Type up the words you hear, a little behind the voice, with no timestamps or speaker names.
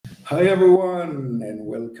Hi everyone, and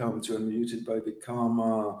welcome to Unmuted by Big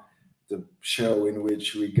Karma, the show in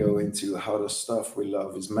which we go into how the stuff we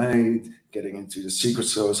love is made, getting into the secret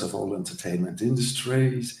sauce of all entertainment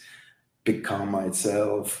industries. Big Karma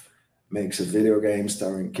itself makes a video game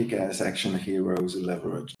starring kick-ass action heroes who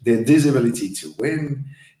leverage their disability to win.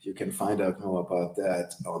 You can find out more about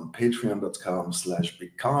that on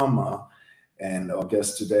patreon.com/bigkarma. And our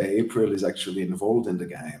guest today, April, is actually involved in the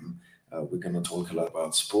game. We're going to talk a lot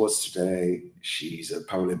about sports today. She's a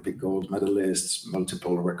Paralympic gold medalist,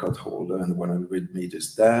 multiple record holder in 100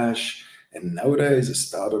 meters dash, and nowadays a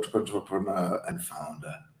startup entrepreneur and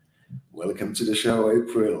founder. Welcome to the show,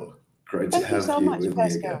 April. Great to have you with me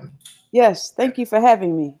again. Yes, thank you for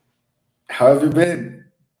having me. How have you been?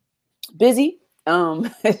 Busy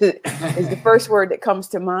is the first word that comes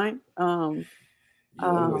to mind. You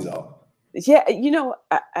always are. Yeah,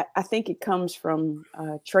 I think it comes from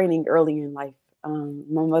training early in life.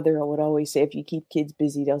 My mother would always say, if you keep kids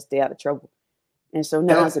busy, they'll stay out of trouble. And so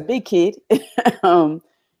now as a big kid,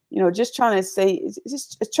 just trying to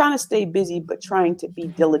stay busy, but trying to be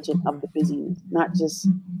diligent of the busyness, not just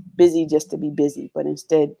busy just to be busy, but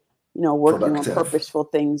instead, working on purposeful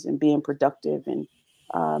things and being productive and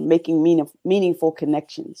making meaningful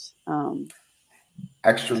connections.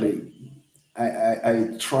 Actually, I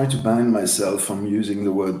try to ban myself from using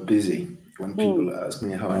the word busy. When people ask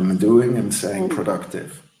me how I'm doing, I'm saying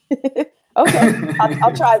productive. Okay,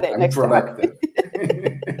 I'll try that next productive.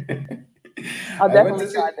 time. I'll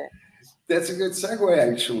definitely try that. That's a good segue,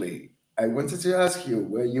 actually. I wanted to ask you,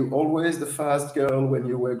 were you always the fast girl when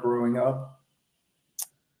you were growing up?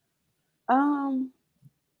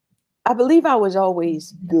 I believe I was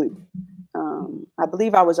always good.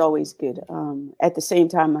 At the same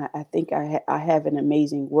time, I think I have an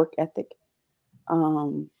amazing work ethic.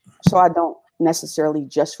 So I don't necessarily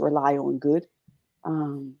just rely on good,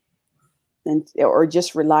 or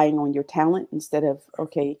just relying on your talent instead of,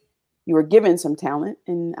 okay, you were given some talent,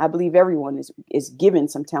 and I believe everyone is given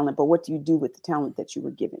some talent, but what do you do with the talent that you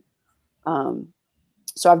were given?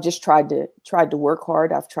 So I've just tried to work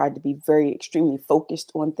hard. I've tried to be very extremely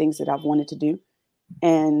focused on things that I've wanted to do.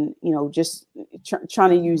 And, just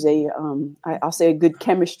trying to use I'll say a good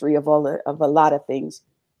chemistry of a lot of things,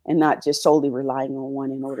 and not just solely relying on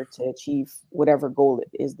one in order to achieve whatever goal it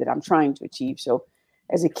is that I'm trying to achieve. So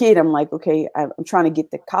as a kid, I'm like, okay, I'm trying to get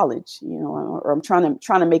to college, or I'm trying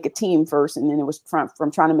to make a team first. And then it was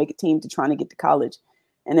from trying to make a team to trying to get to college.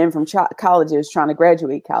 And then from college, it was trying to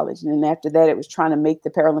graduate college. And then after that, it was trying to make the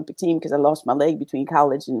Paralympic team because I lost my leg between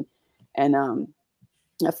college and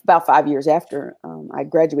about 5 years after I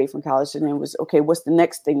graduated from college. And then it was, okay, what's the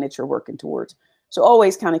next thing that you're working towards? So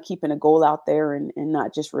always kind of keeping a goal out there and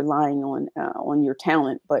not just relying on your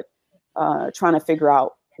talent, but trying to figure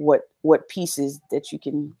out what pieces that you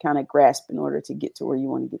can kind of grasp in order to get to where you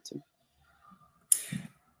want to get to.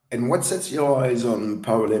 And what sets your eyes on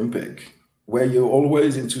Paralympic? Were you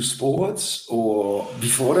always into sports or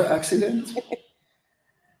before the accident?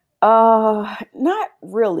 Not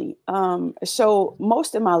really. So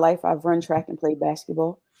most of my life I've run track and played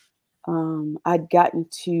basketball. I'd gotten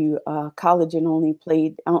to college and only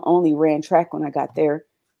ran track when I got there.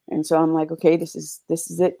 And so I'm like, okay, this is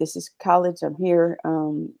it. This is college. I'm here,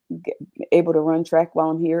 able to run track while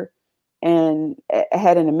I'm here. And I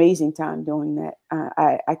had an amazing time doing that.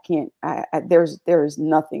 There is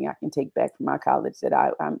nothing I can take back from my college that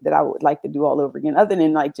I would like to do all over again, other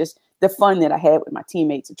than like just the fun that I had with my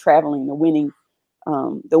teammates and traveling, the winning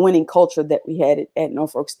culture that we had at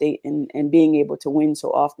Norfolk State, and being able to win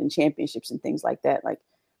so often, championships and things like that. Like,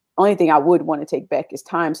 only thing I would want to take back is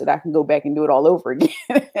time so that I can go back and do it all over again.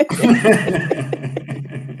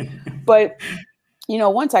 But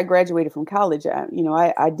once I graduated from college,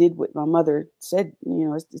 I did what my mother said.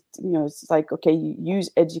 It's like, okay, you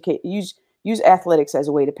use athletics as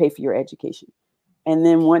a way to pay for your education. And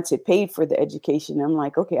then once it paid for the education, I'm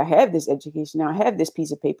like, okay, I have this education now. I have this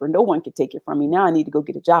piece of paper. No one can take it from me. Now I need to go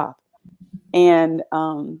get a job. And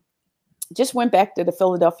just went back to the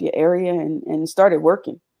Philadelphia area and started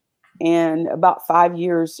working. And about 4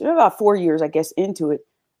 years, I guess, into it,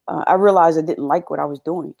 I realized I didn't like what I was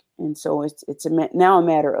doing. And so it's now a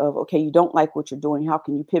matter of, okay, you don't like what you're doing. How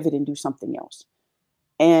can you pivot and do something else?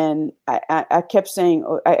 And I kept saying,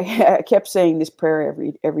 I kept saying this prayer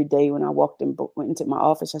every day when I went into my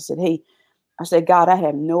office. I said, God, I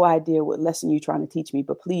have no idea what lesson you're trying to teach me,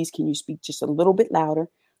 but please, can you speak just a little bit louder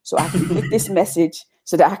so I can get this message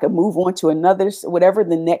so that I can move on to whatever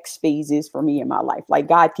the next phase is for me in my life. Like,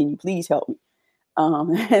 God, can you please help me?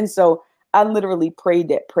 And so I literally prayed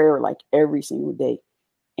that prayer like every single day.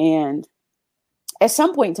 And at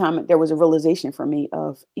some point in time, there was a realization for me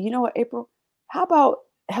of, you know what, April, how about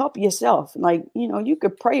help yourself? Like, you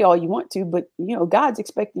could pray all you want to, but God's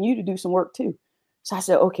expecting you to do some work too. So I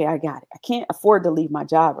said, okay, I got it. I can't afford to leave my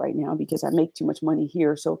job right now because I make too much money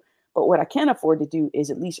here. So, but what I can afford to do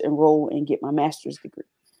is at least enroll and get my master's degree.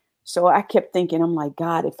 So I kept thinking, I'm like,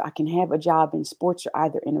 God, if I can have a job in sports or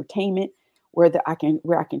either entertainment, where I can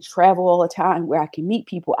travel all the time, where I can meet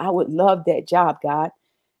people, I would love that job, God.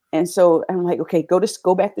 And so I'm like, okay, go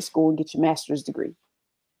back to school and get your master's degree.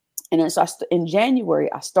 And then so in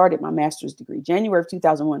January, I started my master's degree. January of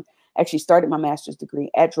 2001, I actually started my master's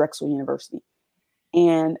degree at Drexel University.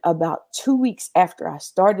 And about 2 weeks after I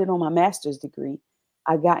started on my master's degree,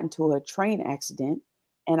 I got into a train accident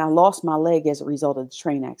and I lost my leg as a result of the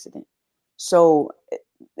train accident. So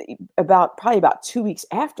probably about 2 weeks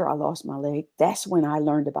after I lost my leg, that's when I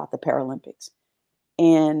learned about the Paralympics.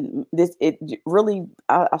 And it really,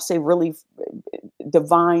 I'll say really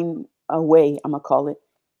divine way, I'm gonna call it,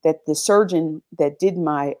 that the surgeon that did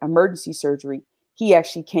my emergency surgery, he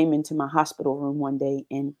actually came into my hospital room one day,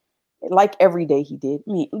 and like every day he did,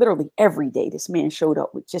 I mean, literally every day, this man showed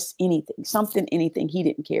up with just anything, anything, he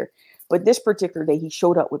didn't care. But this particular day, he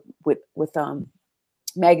showed up with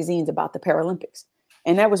magazines about the Paralympics.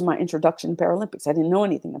 And that was my introduction to Paralympics. I didn't know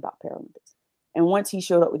anything about Paralympics. And once he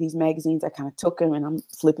showed up with these magazines, I kind of took them and I'm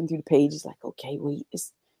flipping through the pages like, okay, wait,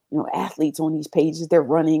 it's, athletes on these pages, they're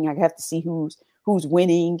running. I have to see who's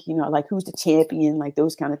winning, like who's the champion, like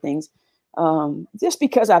those kind of things. Just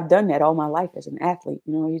because I've done that all my life as an athlete,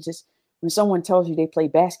 you just, when someone tells you they play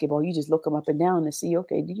basketball, you just look them up and down to see,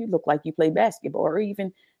 okay, do you look like you play basketball? Or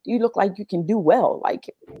even, do you look like you can do well?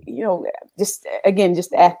 Like, just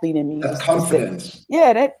the athlete in me. That confidence.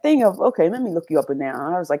 That thing of, okay, let me look you up and down.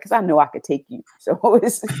 And I was like, because I know I could take you. So it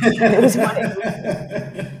was my,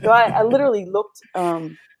 so I literally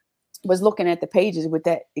was looking at the pages with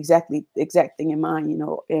that exact thing in mind,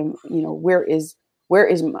 and,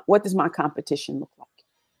 what does my competition look like?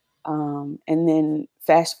 And then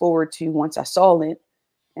fast forward to once I saw it,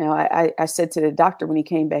 I said to the doctor when he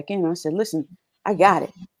came back in, I said, listen, I got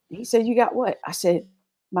it. And he said, you got what? I said,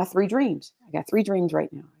 my 3 dreams. I got 3 dreams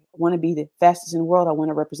right now. I want to be the fastest in the world. I want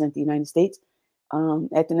to represent the United States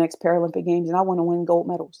at the next Paralympic Games, and I want to win gold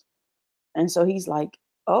medals. And so he's like,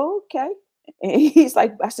 okay. And he's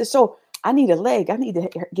like, I said, so I need a leg. I need to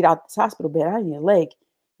get out this hospital bed. I need a leg.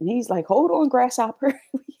 And he's like, hold on, grasshopper.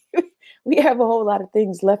 We have a whole lot of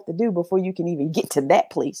things left to do before you can even get to that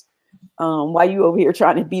place. While you over here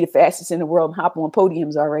trying to be the fastest in the world and hop on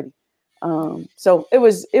podiums already. So it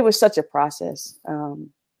was such a process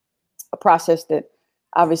that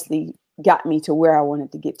obviously got me to where I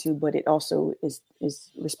wanted to get to, but it also is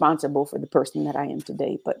responsible for the person that I am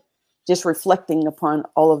today. But just reflecting upon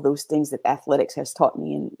all of those things that athletics has taught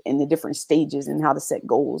me in the different stages and how to set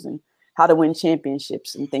goals and how to win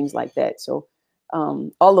championships and things like that. So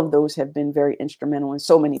all of those have been very instrumental in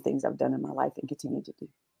so many things I've done in my life and continue to do.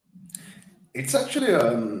 It's actually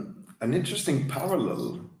an interesting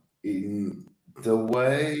parallel in the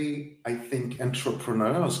way I think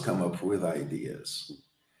entrepreneurs come up with ideas.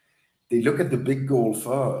 They look at the big goal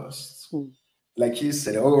first. Like you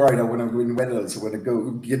said, all right, I want to win medals. I want to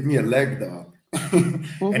go get me a leg dog.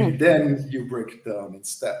 And then you break it down in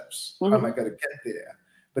steps. How am I going to get there?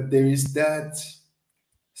 But there is that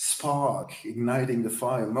spark igniting the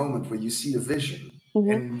fire moment where you see a vision.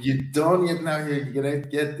 And you don't yet know you're going to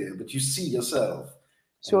get there, but you see yourself.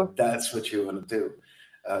 Sure. And that's what you want to do.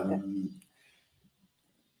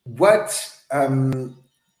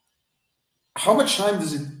 How much time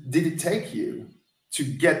did it take you to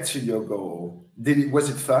get to your goal? Was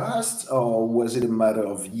it fast or was it a matter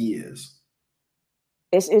of years?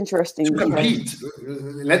 It's interesting. To compete.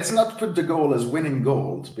 Let's not put the goal as winning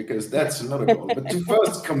gold because that's another goal, but to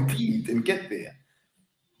first compete and get there.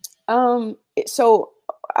 So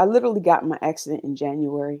I literally got my accident in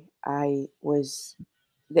January.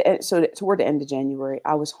 So toward the end of January,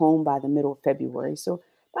 I was home by the middle of February. So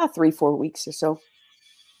about 3-4 weeks or so.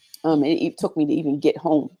 It took me to even get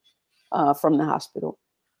home from the hospital.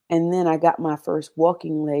 And then I got my first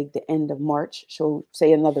walking leg the end of March. So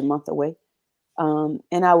say another month away.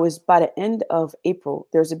 And I was by the end of April,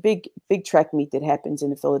 there's a big track meet that happens in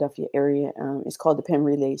the Philadelphia area. It's called the Penn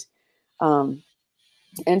Relays.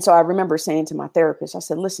 And so I remember saying to my therapist, I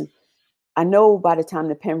said, listen, I know by the time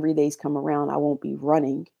the Penn Relays come around, I won't be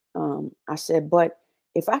running. I said, but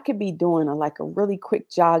if I could be doing a really quick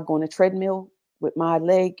jog on a treadmill with my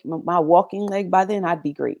leg, my walking leg by then, I'd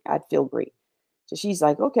be great. I'd feel great. So she's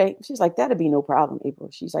like, okay. She's like, that'd be no problem, April.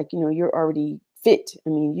 She's like, you're already fit. I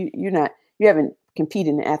mean, you haven't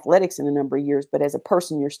competed in athletics in a number of years, but as a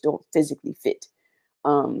person, you're still physically fit.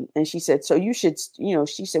 And she said, so you should,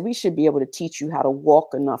 she said, we should be able to teach you how to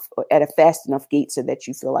walk enough at a fast enough gait so that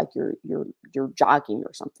you feel like you're jogging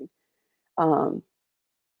or something.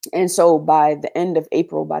 And so by the end of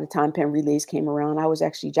April, by the time Penn Relays came around, I was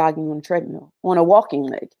actually jogging on a treadmill on a walking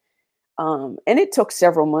leg. And it took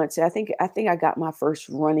several months. I think I got my first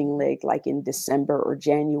running leg like in December or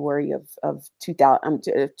January of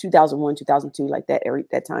 2001, 2002, like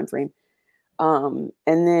that time frame. And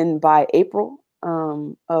then by April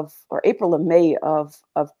April of May of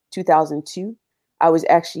 2002, I was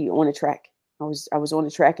actually on a track. I was on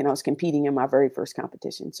the track and I was competing in my very first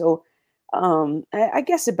competition. So I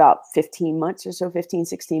guess about 15 months or so, 15,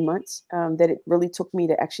 16 months that it really took me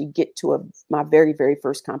to actually get to my very, very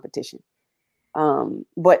first competition.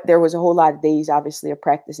 But there was a whole lot of days, obviously, of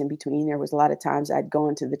practice in between. There was a lot of times I'd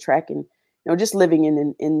gone to the track and, just living in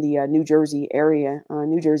the New Jersey area,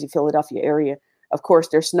 New Jersey, Philadelphia area. Of course,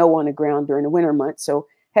 there's snow on the ground during the winter months. So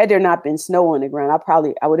had there not been snow on the ground,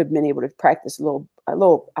 I would have been able to practice a little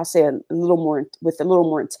more with a little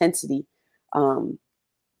more intensity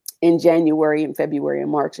in January and February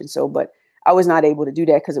and March. And so, but I was not able to do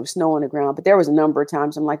that because it was snow on the ground. But there was a number of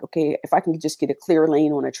times I'm like, okay, if I can just get a clear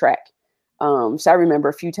lane on a track. So I remember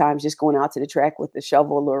a few times just going out to the track with the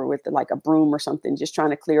shovel or with like a broom or something, just trying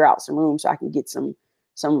to clear out some room so I can get some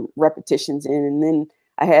repetitions in. And then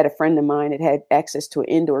I had a friend of mine that had access to an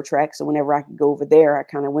indoor track. So whenever I could go over there, I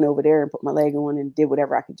kind of went over there and put my leg on and did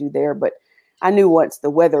whatever I could do there. But I knew once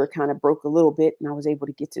the weather kind of broke a little bit and I was able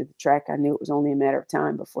to get to the track, I knew it was only a matter of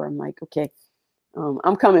time before I'm like, okay,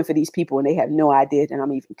 I'm coming for these people and they have no idea that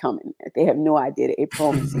I'm even coming. They have no idea that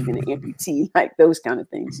April is even an amputee, like those kind of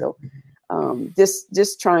things. So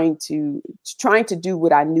just trying to do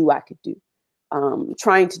what I knew I could do,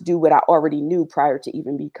 trying to do what I already knew prior to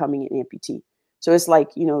even becoming an amputee. So it's like,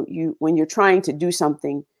 when you're trying to do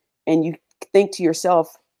something and you think to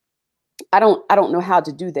yourself, I don't know how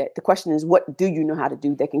to do that. The question is, what do you know how to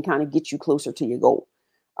do that can kind of get you closer to your goal?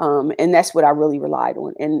 And that's what I really relied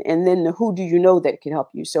on. And then who do you know that can help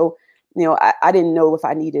you? So, I didn't know if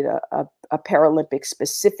I needed a Paralympic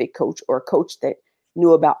specific coach or a coach that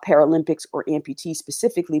knew about Paralympics or amputees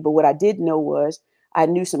specifically. But what I did know was I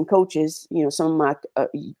knew some coaches, some of my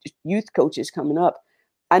youth coaches coming up.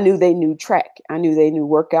 I knew they knew track. I knew they knew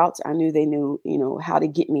workouts. I knew they knew, how to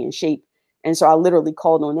get me in shape. And so I literally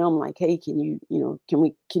called on them like, hey, can you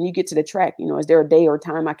get to the track? Is there a day or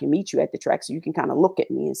time I can meet you at the track so you can kind of look at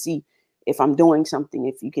me and see if I'm doing something,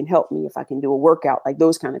 if you can help me, if I can do a workout, like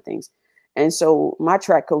those kind of things. And so my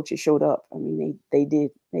track coaches showed up. I mean, they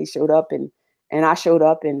did. They showed up and I showed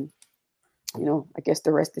up and, I guess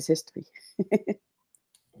the rest is history.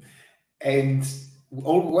 And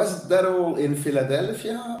was that all in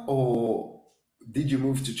Philadelphia or did you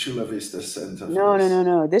move to Chula Vista Center?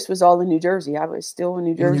 No. This was all in New Jersey. I was still in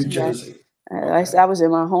New Jersey. In New Jersey. I was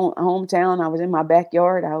in my hometown. I was in my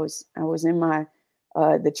backyard. I was in my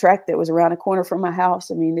the track that was around the corner from my house.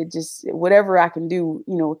 I mean, it just whatever I can do,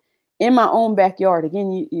 in my own backyard.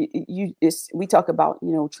 Again, we talk about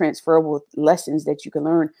transferable lessons that you can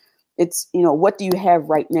learn. It's what do you have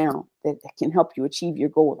right now that can help you achieve your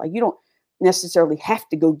goal? Like you don't necessarily have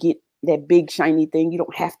to go get that big shiny thing. You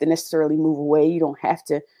don't have to necessarily move away. You don't have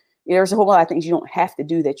to. There's a whole lot of things you don't have to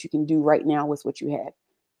do that you can do right now with what you have.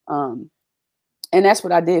 And that's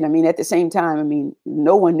what I did. I mean, at the same time,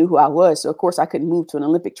 no one knew who I was. So, of course, I couldn't move to an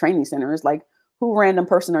Olympic training center. It's like, who random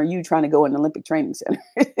person are you trying to go in an Olympic training center?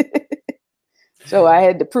 So I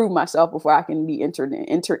had to prove myself before I can be enter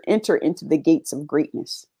into the gates of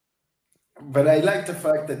greatness. But I like the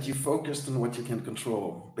fact that you focused on what you can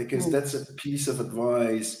control, because that's a piece of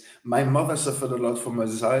advice. My mother suffered a lot from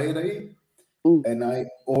anxiety, and I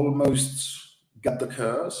almost got the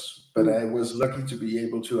curse, but I was lucky to be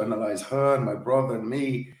able to analyze her and my brother and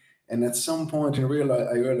me. And at some point I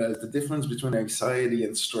realized the difference between anxiety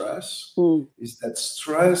and stress is that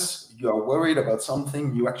stress, you are worried about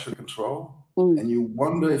something you actually control, and you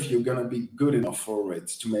wonder if you're going to be good enough for it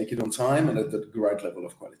to make it on time and at the right level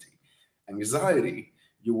of quality. Anxiety,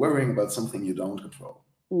 you're worrying about something you don't control.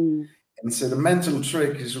 And so the mental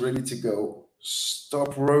trick is really to go,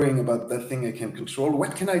 stop worrying about that thing I can control.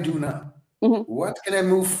 What can I do now? What can I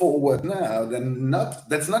move forward now?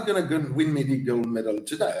 That's not going to win me the gold medal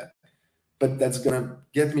today, but that's going to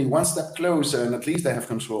get me one step closer, and at least I have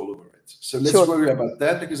control over it. So let's worry about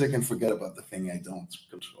that, because I can forget about the thing I don't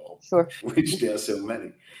control, which there are so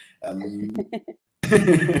many.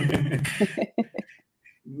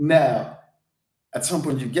 Now, at some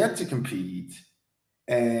point you get to compete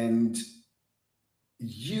and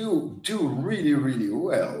you do really, really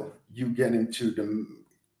well. You get into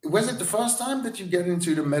Was it the first time that you get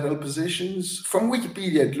into the medal positions? From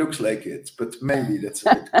Wikipedia, it looks like it, but maybe that's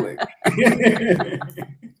a bit quick.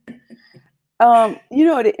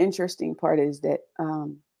 The interesting part is that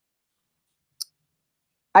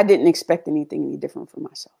I didn't expect anything any different for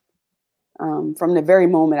myself. From the very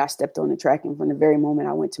moment I stepped on the track and from the very moment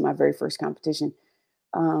I went to my very first competition,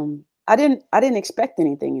 I didn't expect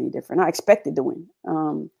anything any different. I expected to win.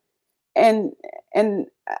 And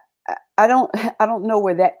I don't know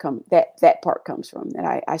where that part comes from,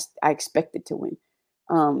 that I expected to win.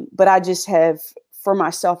 But I just have, for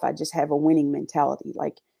myself, I just have a winning mentality.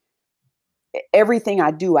 Like everything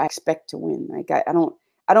I do, I expect to win. Like I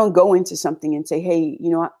don't go into something and say, hey,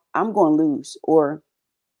 I'm going to lose, or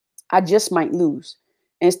I just might lose.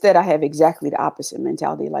 Instead, I have exactly the opposite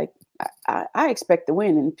mentality. Like I expect to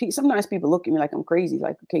win. And sometimes people look at me like I'm crazy.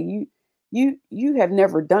 Like, okay, you have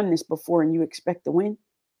never done this before and you expect to win.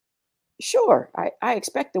 Sure, I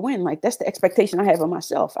expect to win. Like that's the expectation I have of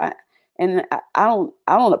myself. I don't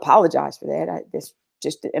apologize for that. That's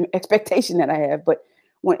just an expectation that I have. But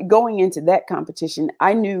when going into that competition,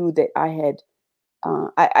 I knew that I had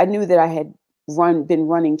been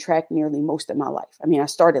running track nearly most of my life. I mean, I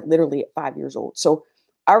started literally at 5 years old, so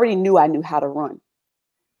I already knew I knew how to run.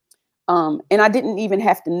 And I didn't even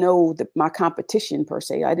have to know my competition per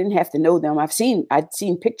se. I didn't have to know them. I'd seen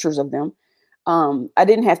pictures of them. I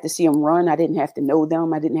didn't have to see them run. I didn't have to know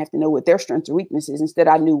them. I didn't have to know what their strengths or weaknesses. Instead,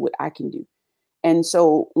 I knew what I can do. And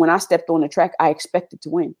so when I stepped on the track, I expected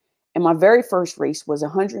to win. And my very first race was a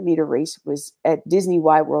 100-meter race, was at Disney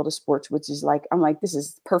Wide World of Sports, which is like, I'm like, this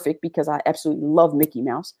is perfect because I absolutely love Mickey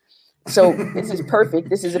Mouse. So this is perfect.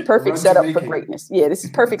 This is a perfect setup for greatness. Yeah, this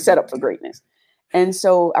is perfect setup for greatness. And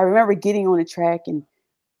so I remember getting on the track, and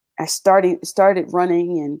I started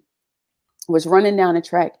running and was running down the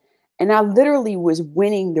track. And I literally was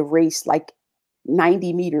winning the race like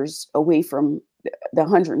 90 meters away from the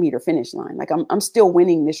 100-meter finish line. Like I'm still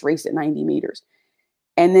winning this race at 90 meters.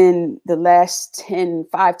 And then the last 10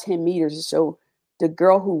 meters or so, the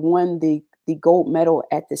girl who won the gold medal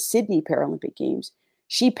at the Sydney Paralympic Games,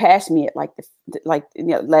 she passed me at like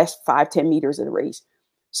the last 5-10 meters of the race.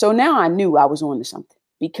 So now I knew I was on to something,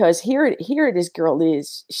 because here this girl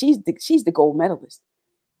is. She's the gold medalist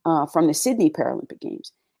from the Sydney Paralympic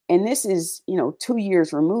Games. And this is, 2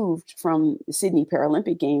 years removed from the Sydney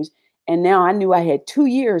Paralympic Games. And now I knew I had 2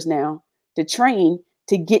 years now to train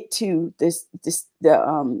to get to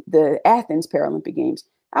the Athens Paralympic Games.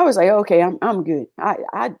 I was like, okay, I'm good.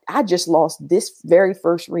 I just lost this very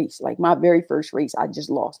first race, like my very first race, I just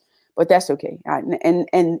lost, but that's okay.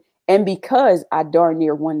 And because I darn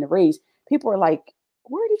near won the race, people are like,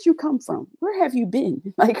 where did you come from? Where have you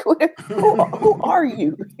been? Like, who are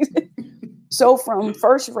you? So from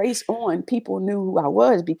first race on, people knew who I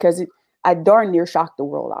was because I darn near shocked the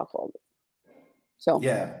world, I'll call it. So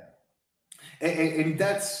yeah. And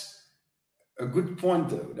that's a good point,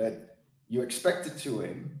 though, that you expected to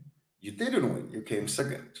win. You didn't win. You came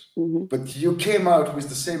second. Mm-hmm. But you came out with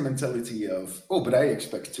the same mentality of, oh, but I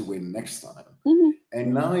expect to win next time. Mm-hmm.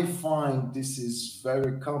 And I find this is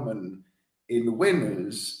very common in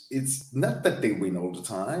winners. It's not that they win all the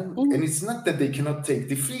time, Mm-hmm. and it's not that they cannot take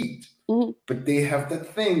defeat, mm-hmm. but they have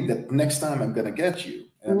that thing that next time I'm going to get you.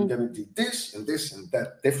 And Mm-hmm. I'm going to do this and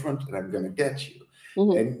that different, and I'm going to get you.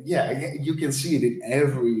 Mm-hmm. And yeah, you can see it in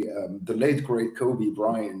every, the late great Kobe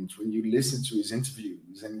Bryant, when you listen to his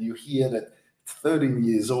interviews and you hear that 13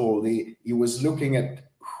 years old, he was looking at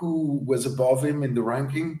who was above him in the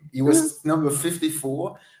ranking. He was number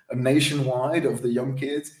 54 nationwide of the young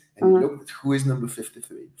kids. And he looked at who is number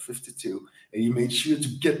 53, 52. And he made sure to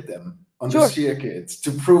get them on the circuit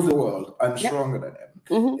to prove the world, I'm stronger than them.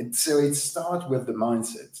 Mm-hmm. And so it starts with the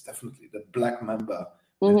mindset, definitely, the black mamba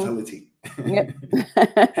mentality. Yep.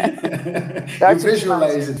 You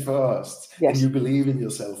visualize it first, and you believe in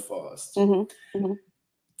yourself first. Mm-hmm. Mm-hmm.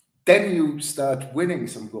 Then you start winning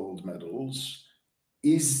some gold medals.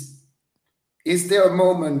 Is there a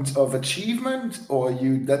moment of achievement, or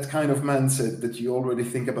you that kind of mindset that you already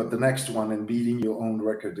think about the next one and beating your own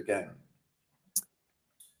record again?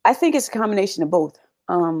 I think it's a combination of both.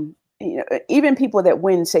 Even people that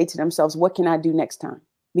win say to themselves, what can I do next time?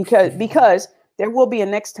 Because there will be a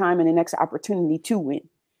next time and a next opportunity to win.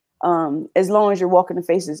 As long as you're walking the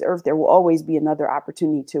face of this earth, there will always be another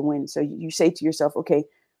opportunity to win. So you say to yourself, okay,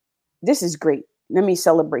 this is great. Let me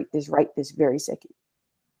celebrate this right this very second.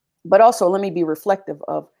 But also let me be reflective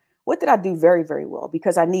of what did I do very, very well?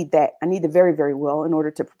 Because I need that. I need the very, very well in order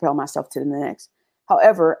to propel myself to the next.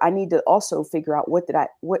 However, I need to also figure out what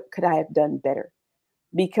could I have done better?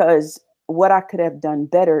 Because what I could have done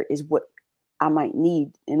better is what I might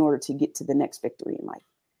need in order to get to the next victory in life.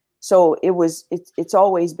 So it's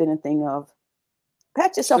always been a thing of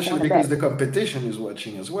pat yourself on Especially the back. because the competition is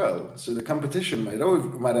watching as well. So the competition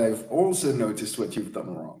might have also noticed what you've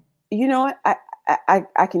done wrong. You know what?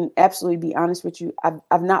 I can absolutely be honest with you.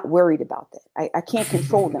 I've not worried about that. I can't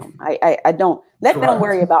control them. I don't let them Correct.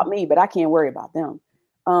 worry about me, but I can't worry about them.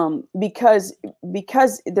 Because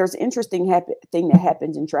there's an interesting thing that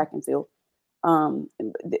happens in track and field.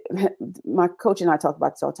 My coach and I talk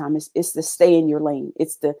about this all the time. It's the stay in your lane.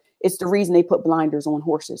 It's the reason they put blinders on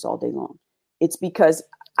horses all day long. It's because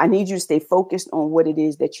I need you to stay focused on what it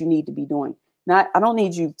is that you need to be doing. I don't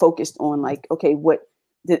need you focused on like, okay, what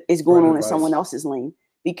is going on in someone else's lane.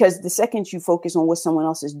 Because the second you focus on what someone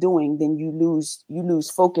else is doing, then you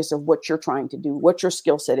lose focus of what you're trying to do, what your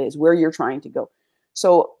skill set is, where you're trying to go.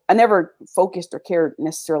 So I never focused or cared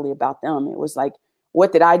necessarily about them. It was like,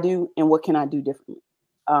 what did I do and what can I do differently?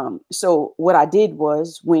 So what I did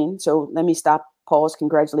was win. So let me stop, pause,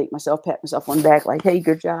 congratulate myself, pat myself on the back, like, hey,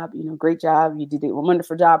 good job, great job. You did a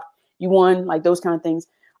wonderful job. You won, like those kind of things.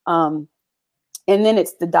 And then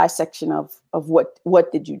it's the dissection of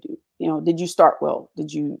what did you do? Did you start well?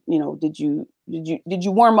 Did you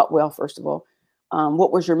warm up well, first of all?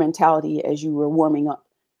 What was your mentality as you were warming up?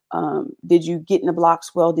 Did you get in the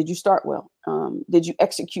blocks well? Did you start well? Did you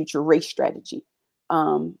execute your race strategy?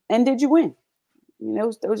 And did you win?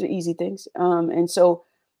 Those are easy things. And so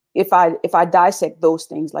if I dissect those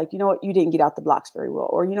things, like, you didn't get out the blocks very well,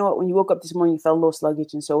 or when you woke up this morning, you felt a little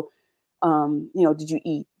sluggish. And so, did you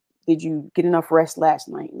eat? Did you get enough rest last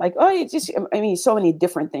night? Like, so many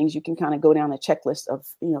different things you can kind of go down a checklist of,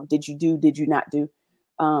 did you not do?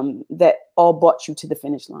 That all brought you to the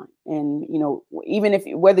finish line. And, even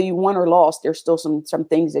whether you won or lost, there's still some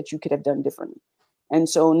things that you could have done differently. And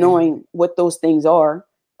so knowing what those things are,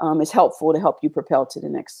 is helpful to help you propel to the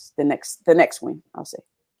next win, I'll say.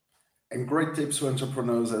 And great tips for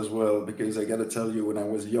entrepreneurs as well, because I got to tell you, when I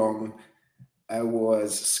was young, I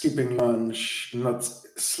was skipping lunch, not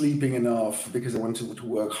sleeping enough because I wanted to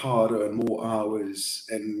work harder and more hours.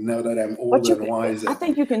 And now that I'm older and wiser, I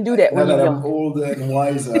think you can do that. Now that I'm older and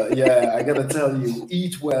wiser, yeah, I gotta tell you,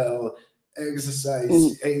 eat well, exercise.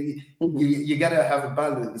 Mm-hmm. You gotta have a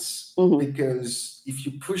balance, because if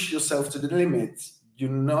you push yourself to the limit, you're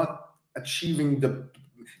not achieving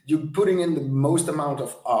you're putting in the most amount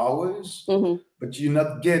of hours, but you're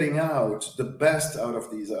not getting out the best out of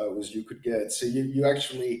these hours you could get. So you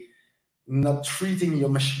actually not treating your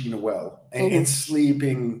machine well, and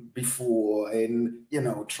sleeping before, and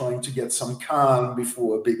trying to get some calm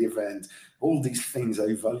before a big event. All these things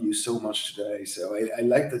I value so much today. So I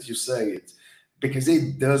like that you say it, because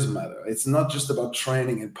it does matter. It's not just about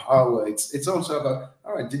training and power. It's also about,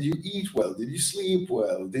 all right, did you eat well? Did you sleep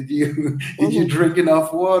well? Did you drink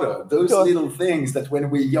enough water? Those little things that when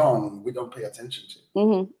we're young, we don't pay attention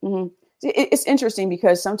to. It's interesting,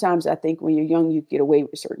 because sometimes I think when you're young, you get away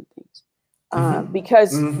with certain things.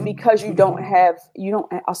 Because you don't have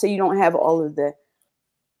all of the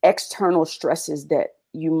external stresses that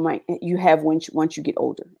you have once you get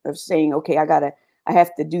older, of saying, okay, I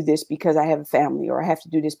have to do this because I have a family, or I have to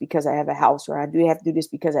do this because I have a house, or I do have to do this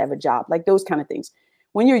because I have a job, like those kind of things.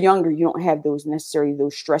 When you're younger, you don't have those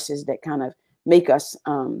stresses that kind of make us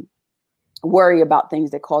worry about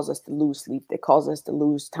things that cause us to lose sleep, that cause us to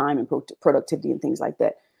lose time and productivity and things like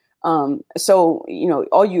that. So,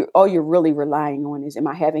 all you're really relying on is, am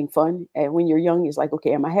I having fun? And when you're young, it's like,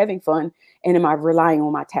 okay, am I having fun? And am I relying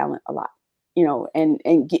on my talent a lot?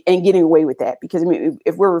 And getting away with that, because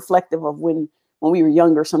if we're reflective of when we were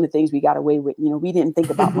younger, some of the things we got away with, we didn't think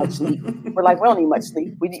about much sleep. We're like, we don't need much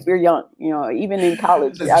sleep. We're young, even in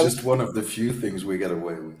college. That's just one of the few things we get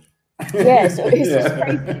away with. Yeah. So it's just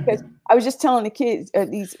crazy, because I was just telling the kids,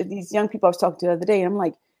 these young people I was talking to the other day, and I'm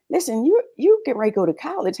like, listen, you get ready to go to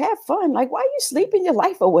college, have fun. Like, why are you sleeping your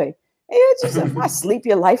life away? It's just like, why sleep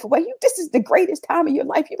your life away? This is the greatest time of your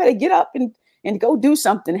life. You better get up and go do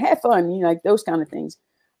something, have fun, like those kind of things.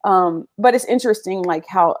 But it's interesting, like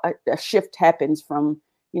how a shift happens from,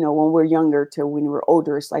 when we're younger to when we're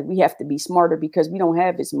older. It's like we have to be smarter, because we don't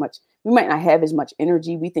have as much, we might not have as much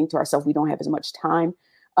energy. We think to ourselves, we don't have as much time.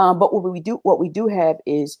 But what we do have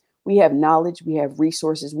is, we have knowledge, we have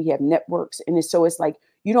resources, we have networks. And so it's like,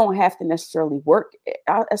 you don't have to necessarily work.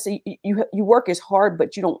 I say you work as hard,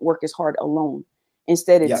 but you don't work as hard alone.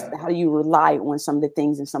 Instead, it's how do you rely on some of the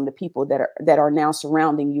things and some of the people that are now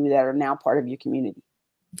surrounding you, that are now part of your community.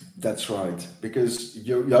 That's right, because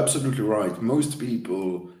you're absolutely right. Most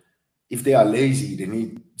people, if they are lazy, they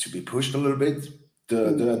need to be pushed a little bit.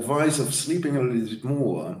 The advice of sleeping a little bit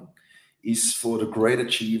more is for the great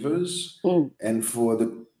achievers and for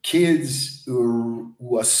the kids who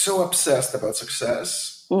are so obsessed about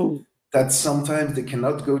success that sometimes they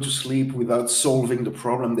cannot go to sleep without solving the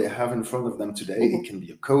problem they have in front of them today. It can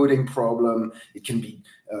be a coding problem. It can be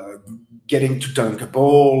getting to dunk a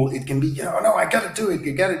ball. It can be, oh no, I got to do it.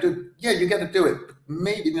 You got to do it. Yeah, you got to do it. But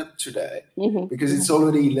maybe not today because it's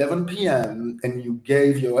already 11 p.m. and you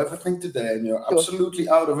gave your everything today and you're absolutely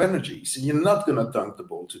out of energy. So you're not going to dunk the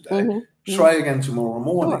ball today. Try again tomorrow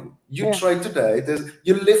morning. You try today.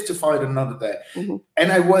 You live to fight another day.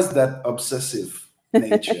 And I was that obsessive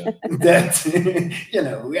nature that, you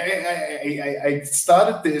know, I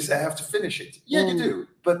started this, I have to finish it. Yeah, you do,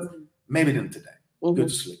 but maybe not today. Go to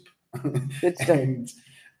sleep. And,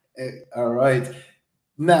 all right.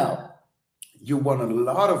 Now, you won a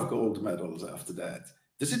lot of gold medals after that.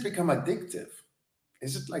 Does it become addictive?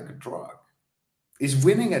 Is it like a drug? Is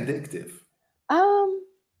winning addictive?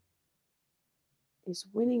 Is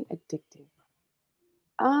winning addictive?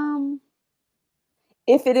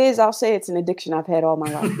 If it is, I'll say it's an addiction I've had all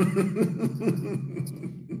my life.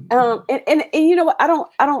 And you know what? I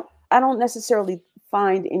don't necessarily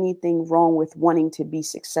find anything wrong with wanting to be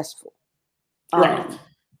successful. Right.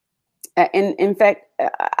 And in fact,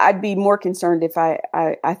 I'd be more concerned if I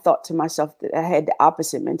thought to myself that I had the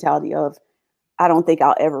opposite mentality of, I don't think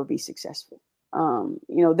I'll ever be successful. You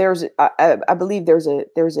know, I believe there's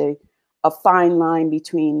a fine line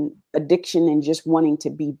between addiction and just wanting to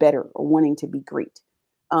be better or wanting to be great,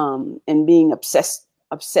 and being obsessed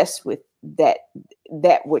with that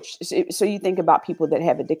which. So you think about people that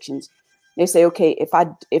have addictions. They say, okay, if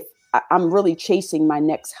I'm really chasing my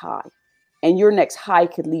next high, and your next high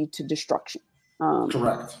could lead to destruction.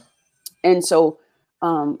 Correct. And so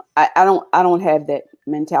I don't have that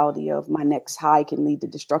mentality of my next high can lead to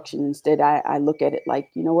destruction. Instead, I look at it like,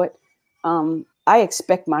 you know what? I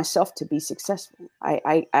expect myself to be successful.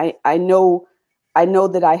 I know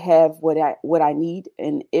that I have what I need,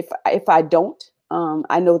 and if I don't,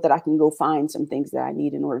 I know that I can go find some things that I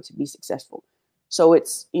need in order to be successful. So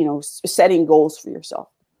it's, you know, setting goals for yourself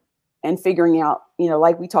and figuring out, you know,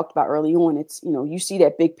 like we talked about early on, it's, you know, you see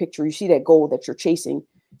that big picture, you see that goal that you're chasing.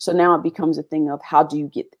 So now it becomes a thing of, how do you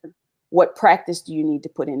get there? What practice do you need to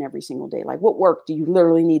put in every single day? Like, what work do you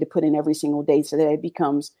literally need to put in every single day so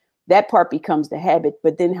that that part becomes the habit?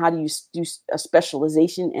 But then how do you do a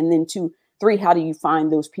specialization? And then 2, 3, how do you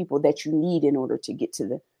find those people that you need in order to get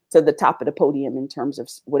to the top of the podium in terms of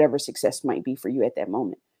whatever success might be for you at that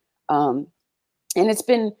moment? And it's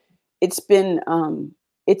been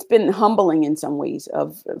humbling in some ways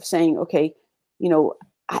of saying, okay, you know,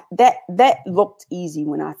 that looked easy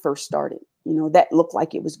when I first started. You know, that looked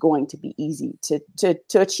like it was going to be easy to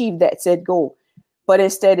achieve that said goal. But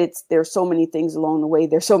instead, there's so many things along the way.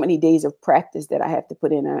 There's so many days of practice that I have to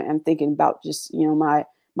put in. I'm thinking about just, you know,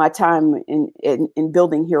 my time in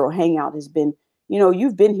building Hero Hangout has been, you know,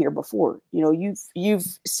 you've been here before. You know,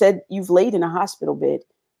 you've laid in a hospital bed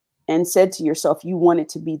and said to yourself, you wanted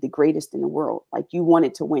to be the greatest in the world. Like, you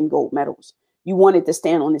wanted to win gold medals. You wanted to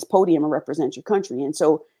stand on this podium and represent your country. And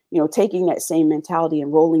so, you know, taking that same mentality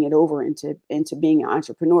and rolling it over into being an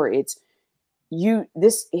entrepreneur,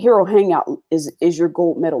 this Hero Hangout is your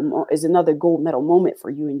gold medal, is another gold medal moment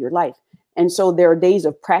for you in your life. And so there are days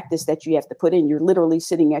of practice that you have to put in. You're literally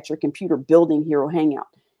sitting at your computer building Hero Hangout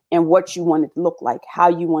and what you want it to look like, how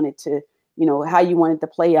you want it to, you know, how you want it to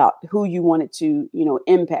play out, who you want it to, you know,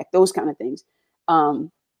 impact, those kind of things.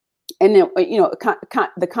 And then, you know,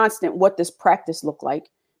 the constant, what does practice look like?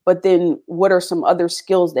 But then what are some other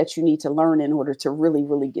skills that you need to learn in order to really,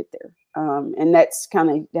 really get there? And that's kind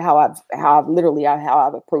of how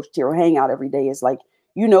I've approached Hero Hangout every day, is like,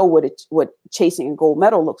 you know, what chasing a gold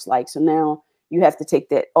medal looks like. So now you have to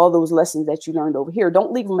take all those lessons that you learned over here.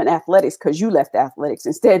 Don't leave them in athletics because you left athletics.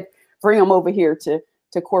 Instead, bring them over here to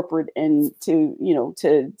corporate and to, you know,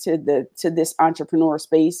 to this entrepreneur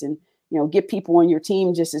space, and, you know, get people on your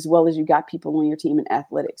team just as well as you got people on your team in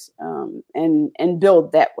athletics, and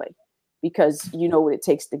build that way, because you know what it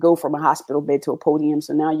takes to go from a hospital bed to a podium.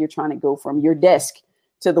 So now you're trying to go from your desk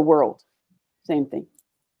to the world. Same thing.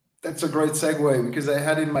 That's a great segue, because I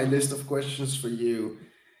had in my list of questions for you,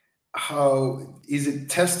 how is it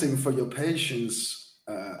testing for your patience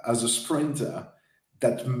as a sprinter,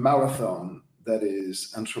 that marathon that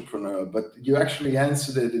is entrepreneur? But you actually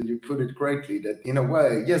answered it and you put it greatly, that in a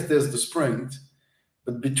way, yes, there's the sprint,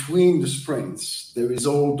 but between the sprints, there is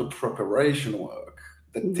all the preparation work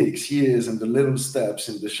that takes years and the little steps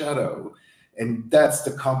in the shadow. And that's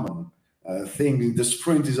the common thing. The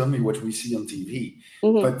sprint is only what we see on TV,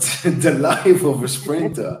 but the life of a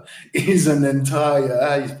sprinter is an entire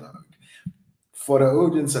iceberg. For the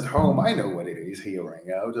audience at home, I know what it is,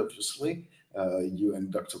 hearing out, obviously. You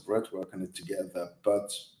and Dr. Brett work on it together,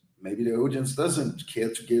 but maybe the audience doesn't care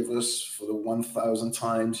to give us for the 1,000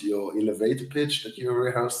 times your elevator pitch that you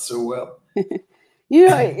rehearsed so well.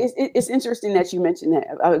 It's interesting that you mentioned that.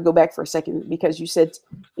 I would go back for a second because you said,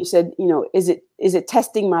 is it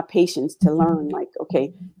testing my patience to learn? Like,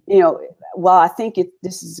 okay, while I think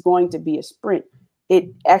this is going to be a sprint, it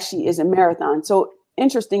actually is a marathon. So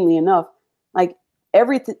interestingly enough, like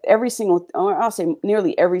every single, or I'll say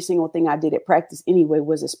nearly every single thing I did at practice anyway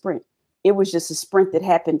was a sprint. It was just a sprint that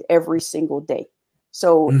happened every single day.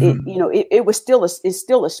 So it's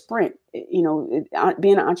still a sprint.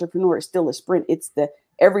 Being an entrepreneur is still a sprint. It's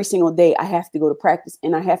every single day I have to go to practice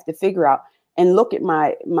and I have to figure out and look at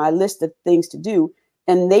my list of things to do,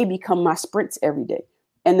 and they become my sprints every day.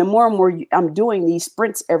 And the more and more I'm doing these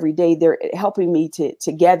sprints every day, they're helping me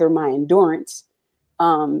to gather my endurance,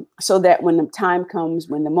 so that when the time comes,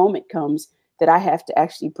 when the moment comes that I have to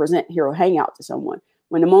actually present Hero Hangout to someone,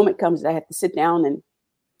 when the moment comes that I have to sit down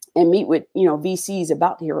and meet with, VCs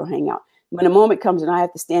about the Hero Hangout. When a moment comes and I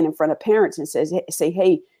have to stand in front of parents and say,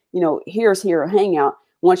 hey, here's Hero Hangout.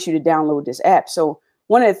 I want you to download this app. So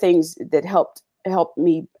one of the things that helped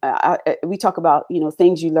me, we talk about,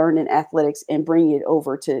 things you learn in athletics and bring it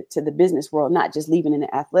over to the business world, not just leaving in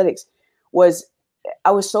the athletics, was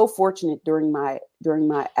I was so fortunate during my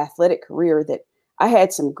athletic career that I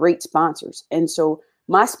had some great sponsors. And so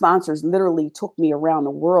my sponsors literally took me around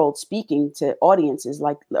the world speaking to audiences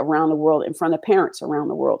like around the world in front of parents around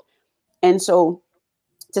the world. And so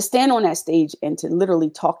to stand on that stage and to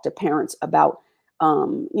literally talk to parents about,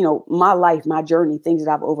 my life, my journey, things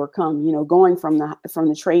that I've overcome, going from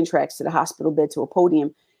the train tracks to the hospital bed to a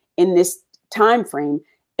podium in this time frame.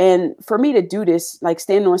 And for me to do this, like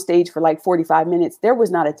standing on stage for like 45 minutes, there was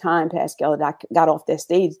not a time, Pascal, that I got off that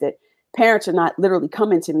stage that parents are not literally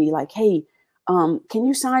coming to me like, hey, can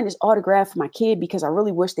you sign this autograph for my kid? Because I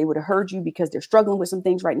really wish they would have heard you because they're struggling with some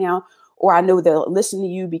things right now. Or I know they'll listen to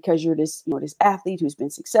you because you're this, this athlete who's been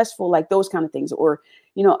successful, like those kind of things. Or,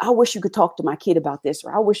 I wish you could talk to my kid about this,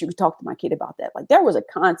 or I wish you could talk to my kid about that. Like there was a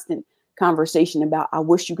constant conversation about, I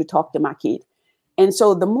wish you could talk to my kid. And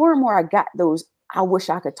so the more and more I got those, I wish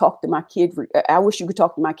I could talk to my kid. I wish you could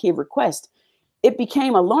talk to my kid request. It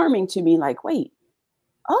became alarming to me. Like, wait,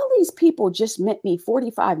 all these people just met me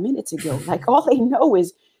 45 minutes ago. Like all they know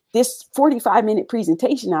is this 45-minute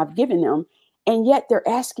presentation I've given them. And yet they're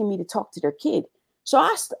asking me to talk to their kid. So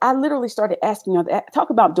I literally started asking them, talk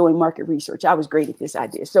about doing market research. I was great at this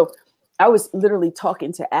idea. So I was literally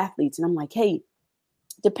talking to athletes and I'm like, hey,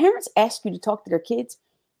 do parents ask you to talk to their kids?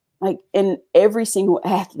 Like, and every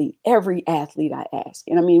athlete I ask.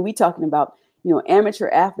 And I mean, we talking about, amateur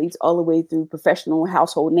athletes all the way through professional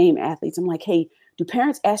household name athletes. I'm like, hey, do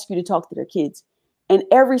parents ask you to talk to their kids? And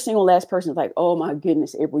every single last person is like, oh my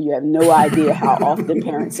goodness, April, you have no idea how often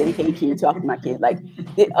parents say, hey, can you talk to my kid? Like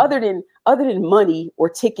other than money or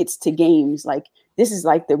tickets to games, like this is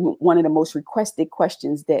like one of the most requested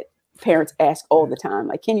questions that parents ask all the time.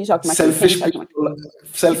 Like, can you talk to my kid?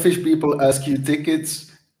 Selfish people ask you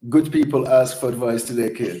tickets. Good people ask for advice to their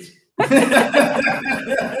kids.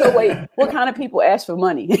 So wait, what kind of people ask for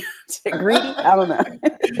money? Greedy? I don't know.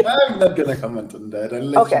 I'm not going to comment on that. I'll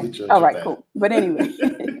let you judge. All right, cool. But anyway,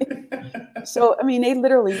 so, I mean, they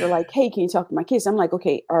literally were like, hey, can you talk to my kids? I'm like,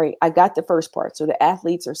 okay, all right, I got the first part. So the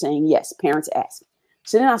athletes are saying, yes, parents ask.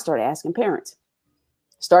 So then I started asking parents.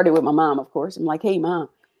 Started with my mom, of course. I'm like, hey, mom,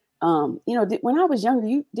 when I was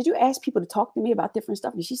younger, did you ask people to talk to me about different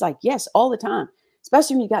stuff? And she's like, yes, all the time.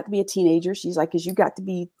 Especially when you got to be a teenager. She's like, because you got to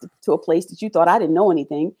be to a place that you thought I didn't know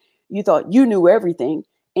anything. You thought you knew everything.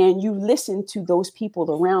 And you listened to those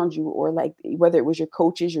people around you, or like whether it was your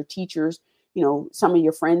coaches, your teachers, some of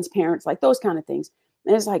your friends' parents, like those kind of things.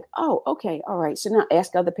 And it's like, oh, okay, all right. So now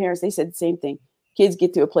ask other parents. They said the same thing. Kids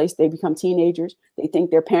get to a place, they become teenagers. They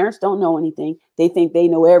think their parents don't know anything. They think they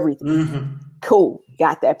know everything. Mm-hmm. Cool.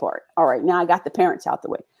 Got that part. All right. Now I got the parents out the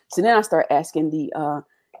way. So then I started asking the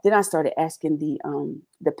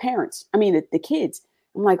parents, the kids.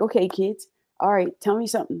 I'm like, okay, kids, all right, tell me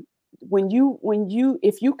something.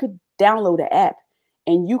 If you could download an app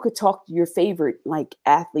and you could talk to your favorite, like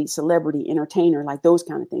athlete, celebrity, entertainer, like those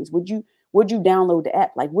kind of things, would you download the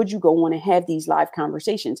app? Like, would you go want to have these live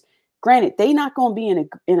conversations? Granted, they not going to be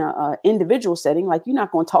in a individual setting. Like you're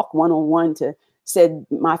not going to talk one-on-one to said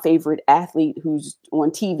my favorite athlete who's on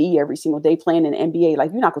TV every single day playing in the NBA.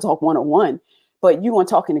 Like you're not going to talk one-on-one. But you want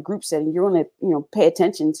to talk in a group setting, you're going to, pay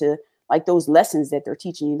attention to like those lessons that they're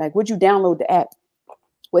teaching you. Like, would you download the app?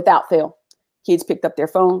 Without fail, kids picked up their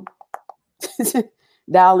phone,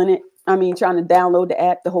 dialing it. Trying to download the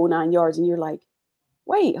app, the whole 9 yards. And you're like,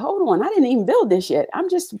 wait, hold on, I didn't even build this yet. I'm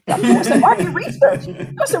doing some market research.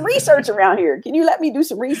 Do some research around here. Can you let me do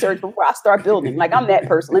some research before I start building? Like, I'm that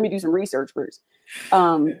person. Let me do some research first.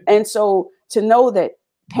 And so to know that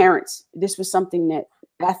parents, this was something that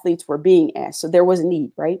athletes were being asked. So there was a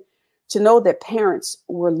need, right? To know that parents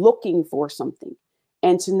were looking for something,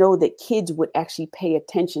 and to know that kids would actually pay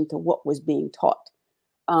attention to what was being taught.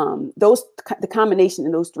 The combination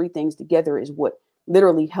of those three things together is what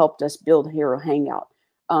literally helped us build Hero Hangout.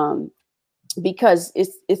 Because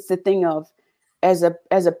it's the thing of, as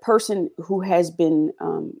a person who has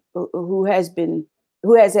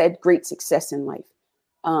had great success in life,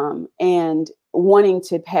 and wanting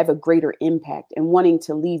to have a greater impact and wanting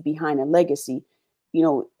to leave behind a legacy,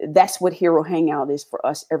 that's what Hero Hangout is for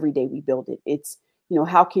us. Every day we build it. It's,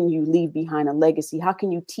 how can you leave behind a legacy? How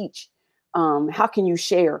can you teach? How can you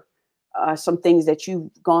share some things that you've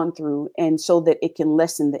gone through, and so that it can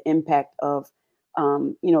lessen the impact of,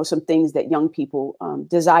 some things that young people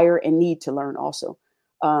desire and need to learn also.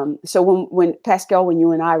 So when Pascal, when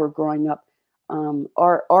you and I were growing up,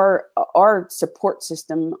 our support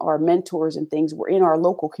system, our mentors and things were in our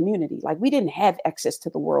local community. Like, we didn't have access to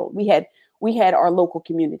the world. We had our local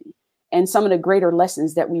community. And some of the greater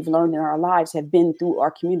lessons that we've learned in our lives have been through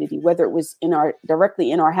our community, whether it was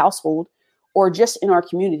directly in our household or just in our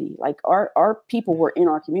community. Like, our people were in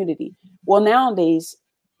our community. Well, nowadays,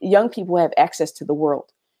 young people have access to the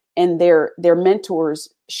world, and their mentors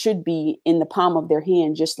should be in the palm of their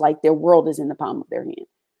hand, just like their world is in the palm of their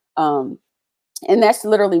hand. And that's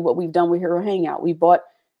literally what we've done with Hero Hangout. We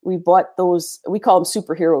bought those, we call them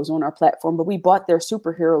superheroes on our platform, but we bought their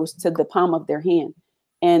superheroes to the palm of their hand,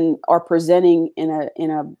 and are presenting in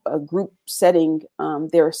a group setting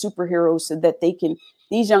their superheroes, so that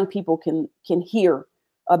these young people can hear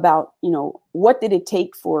about, what did it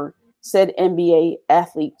take for said NBA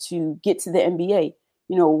athlete to get to the NBA?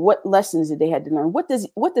 What lessons did they had to learn? What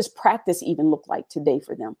does practice even look like today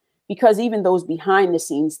for them? Because even those behind the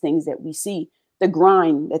scenes things that we see, the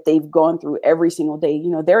grind that they've gone through every single day,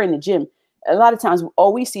 they're in the gym. A lot of times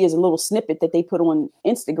all we see is a little snippet that they put on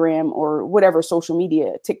Instagram or whatever social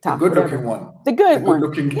media, TikTok. The good looking one. The good one.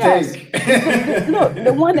 Looking yes. cake.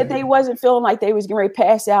 the one that they wasn't feeling like they was getting ready to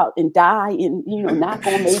pass out and die and, not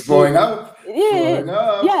going to make it. Throwing up.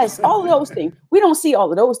 Yeah. Yes. All of those things. We don't see all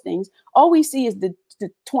of those things. All we see is the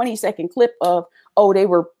 20-second clip of, they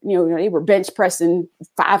were bench pressing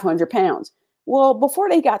 500 pounds. Well, before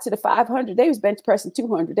they got to the 500, they was bench pressing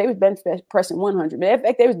 200. They was bench pressing 100. In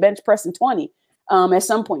fact, they was bench pressing 20 at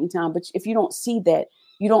some point in time. But if you don't see that,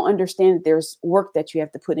 you don't understand that there's work that you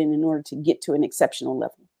have to put in order to get to an exceptional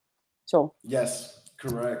level. So yes,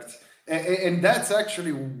 correct. And that's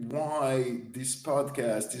actually why this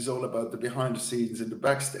podcast is all about the behind the scenes and the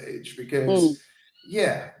backstage, because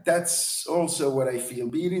that's also what I feel.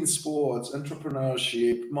 Be it in sports,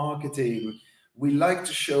 entrepreneurship, marketing, we like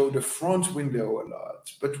to show the front window a lot,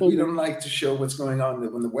 but we don't like to show what's going on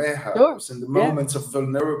in the warehouse and the moments of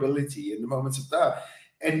vulnerability and the moments of that.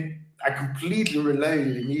 And I completely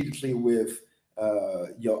related immediately with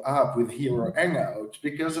your app, with Hero Hangout,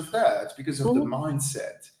 because of that, because of the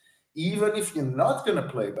mindset. Even if you're not going to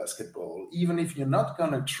play basketball, even if you're not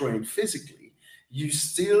going to train physically, you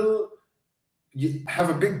have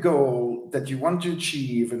a big goal that you want to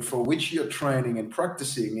achieve and for which you're training and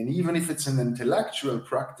practicing. And even if it's an intellectual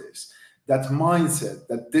practice, that mindset,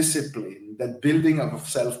 that discipline, that building up of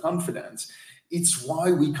self-confidence, it's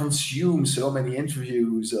why we consume so many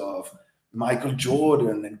interviews of Michael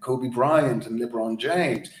Jordan and Kobe Bryant and LeBron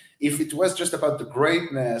James. If it was just about the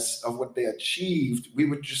greatness of what they achieved, we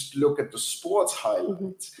would just look at the sports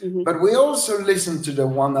highlights. But we also listen to the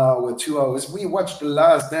 1 hour, 2 hours. We watched The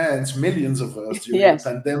Last Dance, millions of us during the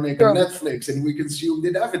pandemic on Netflix, and we consumed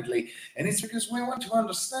it avidly. And it's because we want to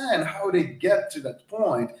understand how they get to that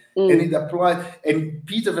point. And it applied. And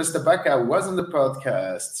Peter Westerbacka was on the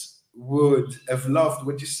podcasts, would have loved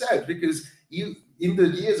what you said, because in the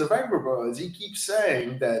years of Angry Birds, he keeps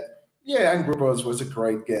saying that, Angry Birds was a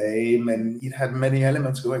great game and it had many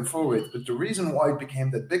elements going forward. But the reason why it became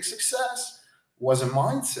that big success was a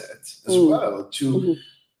mindset as well, to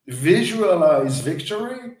visualize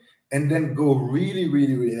victory and then go really,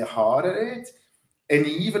 really, really hard at it. And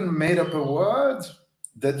he even made up a word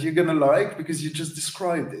that you're going to like because you just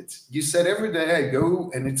described it. You said every day I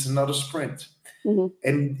go and it's another sprint. And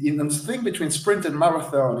in the thing between sprint and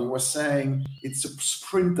marathon, he was saying it's a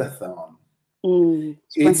sprintathon.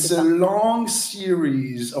 It's a long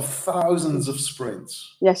series of thousands of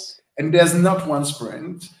sprints. Yes. And there's not one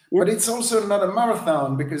sprint, but it's also not a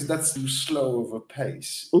marathon because that's too slow of a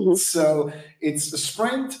pace. So it's a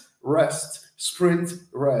sprint, rest, sprint,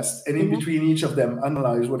 rest, and in Mhm. between each of them,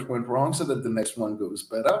 analyze what went wrong so that the next one goes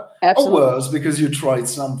better or Absolutely. worse because you tried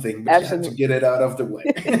something, but you had to Absolutely. get it out of the way.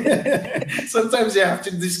 Sometimes you have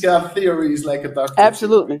to discard theories like a doctor.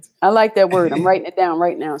 Absolutely. I like that word. I'm writing it down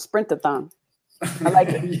right now. Sprintathon. I like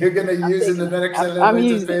it. You're going to use it in the next I'm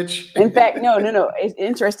elevator using pitch. it. In fact, no. It's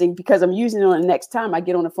interesting because I'm using it on the next time I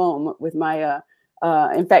get on the phone with my,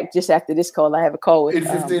 in fact, just after this call, I have a call with. In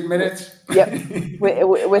 15 minutes? Yep.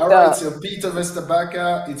 With All right, so Peter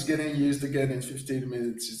Westerbacka, it's getting used again in 15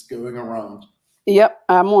 minutes. It's going around. Yep,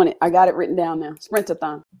 I'm on it. I got it written down now.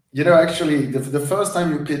 Sprintathon. You know, actually, the first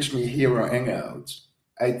time you pitched me Hero Hangout,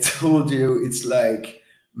 I told you it's like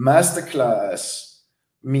Masterclass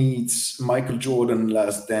meets Michael Jordan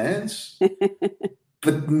Last Dance.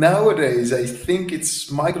 But nowadays, I think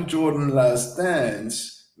it's Michael Jordan Last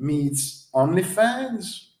Dance meets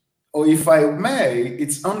OnlyFans. Or if I may,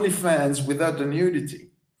 it's OnlyFans without the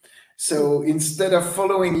nudity. So instead of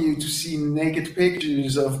following you to see naked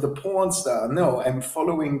pictures of the porn star, no, I'm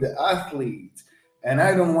following the athlete. And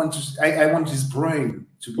I don't want to, I want his brain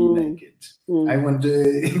to be naked. I want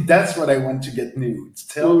to, that's what I want to get nude.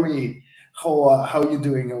 Tell me how you're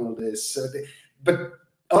doing all this. But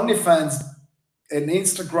OnlyFans and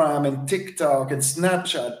Instagram and TikTok and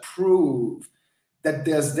Snapchat prove that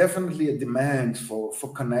there's definitely a demand for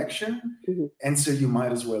connection. And so you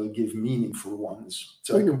might as well give meaningful ones.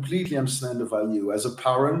 So I completely understand the value as a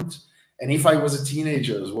parent. And if I was a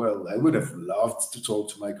teenager as well, I would have loved to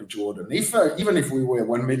talk to Michael Jordan. Even if we were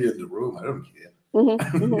 1 million in the room, I don't care.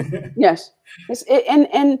 Yes.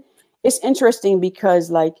 And it's interesting because,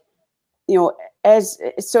 like, you know,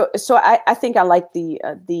 I think I like the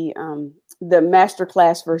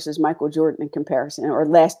Masterclass versus Michael Jordan comparison, or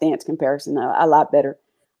Last Dance comparison, a lot better.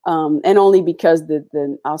 And only because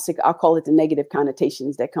I'll call it the negative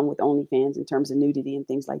connotations that come with OnlyFans in terms of nudity and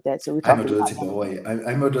things like that. So we're talking I'm a dirty boy.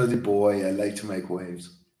 I'm a dirty boy. I like to make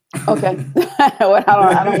waves. Okay. Well,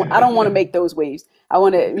 I don't want to make those waves. I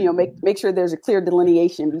want to, make sure there's a clear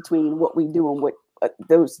delineation between what we do and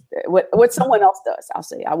what someone else does. I'll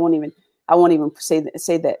say I won't even say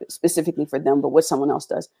that specifically for them, but what someone else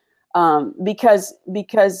does.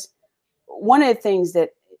 Because one of the things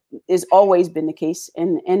that is always been the case,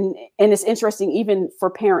 and it's interesting even for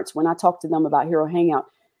parents when I talk to them about Hero Hangout,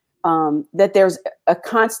 that there's a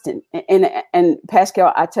constant, and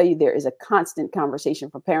Pascal, I tell you, there is a constant conversation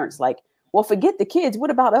for parents like, well, forget the kids. What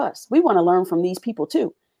about us? We want to learn from these people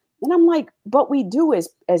too. And I'm like, but we do as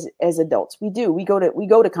adults. We do. We go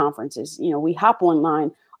to conferences. We hop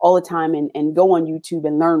online all the time and go on YouTube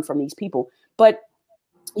and learn from these people. But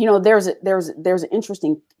there's an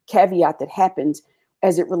interesting caveat that happens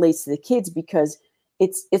as it relates to the kids, because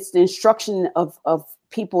it's the instruction of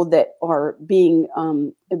people that are being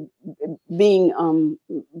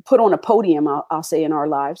put on a podium, I'll say, in our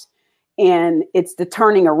lives. And it's the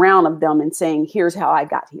turning around of them and saying, here's how I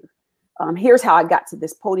got here. Here's how I got to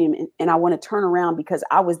this podium. And I want to turn around because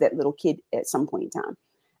I was that little kid at some point in time.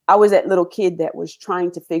 I was that little kid that was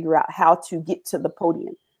trying to figure out how to get to the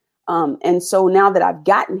podium. And so now that I've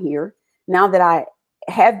gotten here, now that I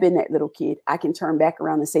have been that little kid, I can turn back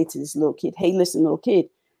around and say to this little kid, hey, listen, little kid,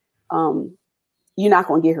 you're not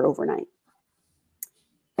going to get here overnight.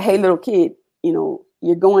 Hey, little kid,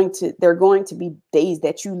 there are going to be days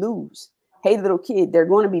that you lose. Hey, little kid, there are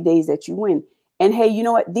going to be days that you win. And hey, you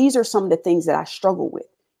know what? These are some of the things that I struggle with.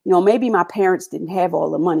 Maybe my parents didn't have all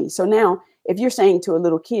the money. So now if you're saying to a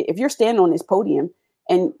little kid, if you're standing on this podium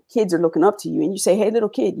and kids are looking up to you and you say, hey, little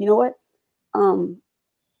kid, you know what?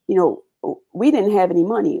 We didn't have any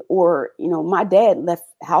money, or, my dad left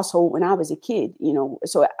household when I was a kid,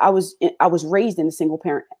 so I was raised in a single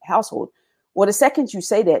parent household. Well, the second you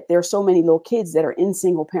say that, there are so many little kids that are in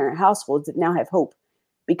single parent households that now have hope,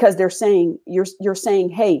 because they're saying, you're saying,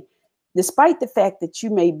 hey, despite the fact that you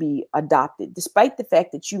may be adopted, despite the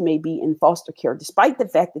fact that you may be in foster care, despite the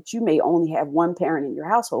fact that you may only have one parent in your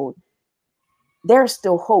household, there's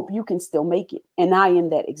still hope. You can still make it. And I am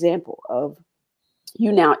that example of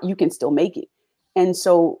you can still make it. And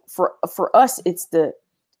so for us, it's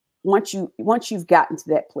once you've gotten to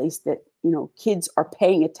that place that, kids are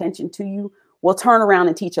paying attention to you, well, turn around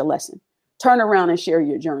and teach a lesson, turn around and share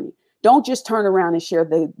your journey. Don't just turn around and share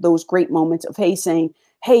those great moments of, saying,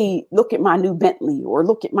 hey, look at my new Bentley, or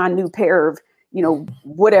look at my new pair of,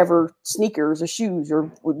 whatever sneakers or shoes, or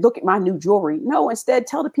look at my new jewelry. No, instead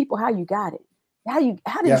tell the people how you got it.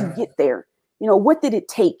 How did you get there? What did it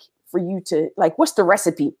take for you to, like, what's the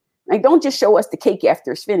recipe? Like, don't just show us the cake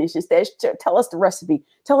after it's finished. Instead, tell us the recipe.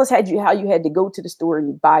 Tell us how you had to go to the store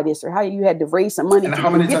and buy this, or how you had to raise some money. And how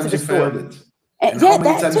many times you failed it. And And yeah, how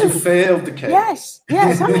many that times you too. failed the cake? Yes,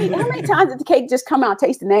 yes. How many times did the cake just come out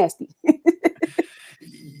tasting nasty?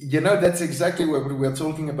 You know, that's exactly what we were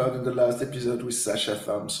talking about in the last episode with Sasha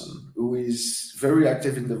Thompson, who is very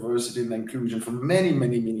active in diversity and inclusion for many,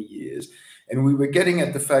 many, many years. And we were getting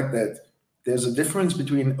at the fact that there's a difference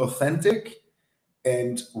between authentic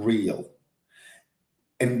and real.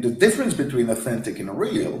 And the difference between authentic and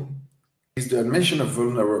real is the admission of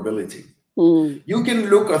vulnerability. Mm, You can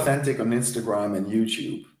look authentic on Instagram and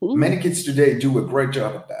YouTube. mm, Many kids today do a great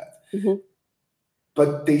job at that, mhm,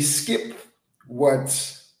 but they skip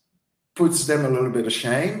what puts them a little bit of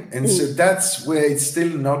shame. And mm, so that's where it's still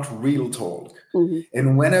not real talk. mhm,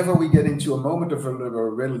 And whenever we get into a moment of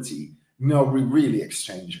vulnerability, no, we're really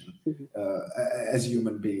exchanging mhm. as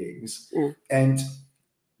human beings. Yeah. And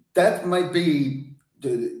that might be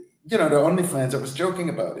the OnlyFans. I was joking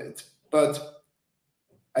about it, but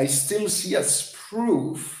I still see as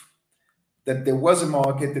proof that there was a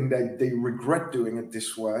market and that they regret doing it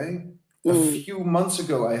this way. A Mm, few months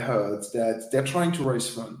ago, I heard that they're trying to raise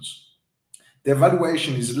funds. Their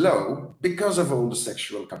valuation is low because of all the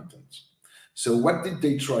sexual content. So what did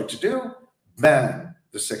they try to do? Ban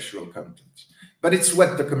the sexual content. But it's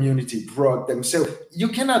what the community brought them. So you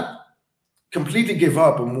cannot completely give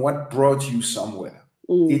up on what brought you somewhere.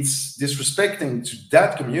 mm, It's disrespecting to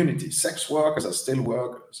that community. Sex workers are still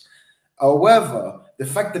workers. However, the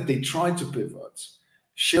fact that they tried to pivot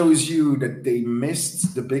shows you that they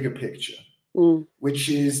missed the bigger picture, mm, which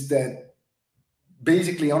is that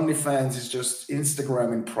basically OnlyFans is just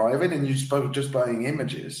Instagram in private and you're just buying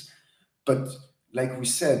images. But like we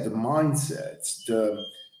said, the mindsets,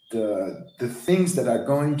 the things that are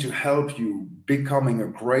going to help you becoming a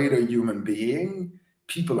greater human being,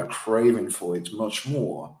 people are craving for it much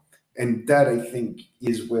more. And that, I think,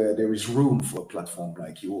 is where there is room for a platform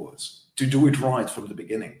like yours to do it right from the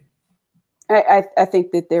beginning. I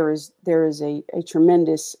think that there is a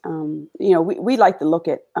tremendous we like to look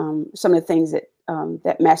at some of the things that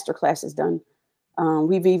that Masterclass has done.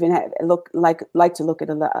 We've even had like to look at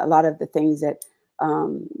a lot of the things that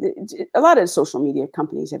a lot of the social media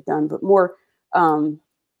companies have done, but more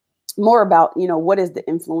about what is the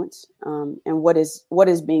influence and what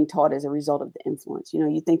is being taught as a result of the influence.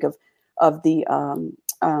 You think of the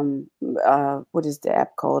what is the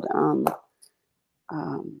app called?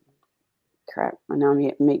 Crap! Now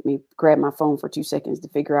make me grab my phone for 2 seconds to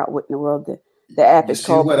figure out what in the world the app is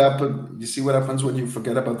called. You see what happens when you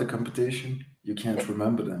forget about the competition? You can't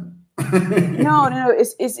remember them. No.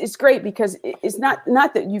 It's great because it's not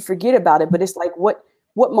that you forget about it, but it's like what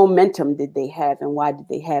momentum did they have and why did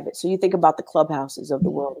they have it? So you think about the clubhouses of the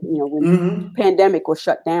world. When Mm-hmm. pandemic was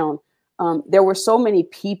shut down, there were so many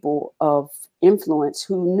people of influence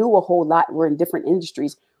who knew a whole lot, were in different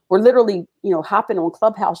industries, were literally hopping on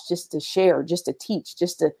Clubhouse just to share, just to teach,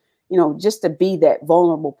 just to be that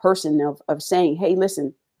vulnerable person of saying, hey,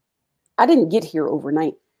 listen, I didn't get here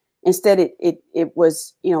overnight. Instead, it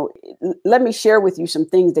was, let me share with you some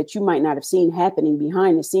things that you might not have seen happening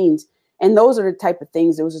behind the scenes. And those are the type of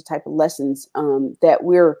things, those are the type of lessons that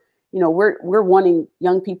we're wanting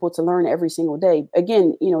young people to learn every single day.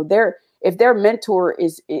 Again, if their mentor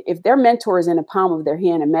is in the palm of their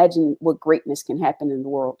hand, imagine what greatness can happen in the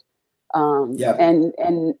world. Yeah.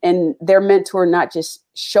 And their mentor not just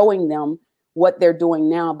showing them what they're doing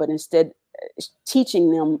now, but instead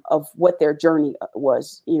teaching them of what their journey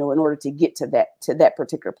was, in order to get to that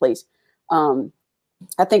particular place.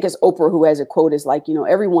 I think it's Oprah who has a quote is like,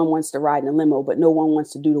 everyone wants to ride in a limo, but no one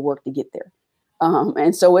wants to do the work to get there.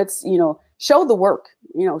 And so it's, show the work,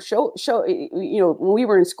 show, when we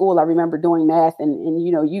were in school, I remember doing math and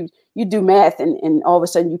you do math and all of a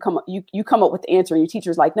sudden you come up with the answer and your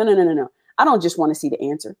teacher's like, no. I don't just want to see the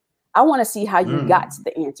answer. I want to see how you got to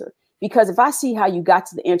the answer. Because if I see how you got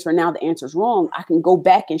to the answer and now the answer's wrong, I can go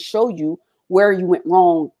back and show you where you went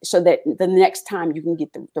wrong so that the next time you can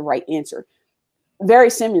get the right answer. Very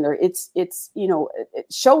similar. It's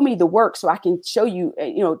show me the work so I can show you,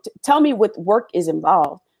 tell me what work is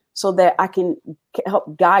involved so that I can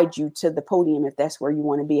help guide you to the podium if that's where you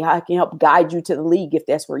want to be. I can help guide you to the league if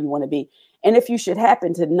that's where you want to be. And if you should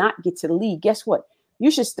happen to not get to the league, guess what? You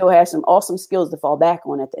should still have some awesome skills to fall back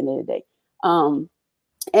on at the end of the day.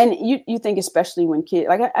 And you think, especially when kids,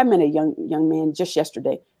 like I met a young man just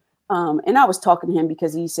yesterday. And I was talking to him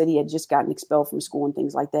because he said he had just gotten expelled from school and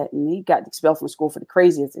things like that. And he got expelled from school for the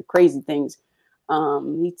craziest of crazy things.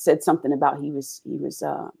 He said something about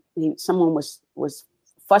someone was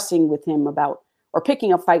fussing with him about, or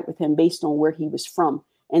picking a fight with him based on where he was from.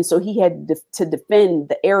 And so he had to defend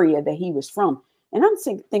the area that he was from. And I'm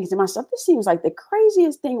thinking to myself, this seems like the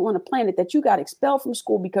craziest thing on the planet, that you got expelled from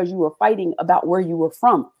school because you were fighting about where you were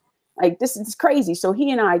from. Like, this is crazy. So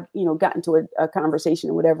he and I, got into a conversation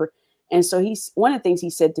or whatever. And so one of the things he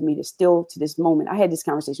said to me that still to this moment, I had this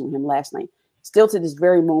conversation with him last night, still to this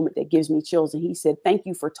very moment, that gives me chills. And he said, "Thank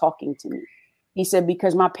you for talking to me." He said,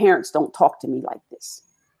 "Because my parents don't talk to me like this."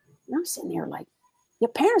 And I'm sitting there like, your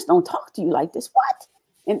parents don't talk to you like this? What?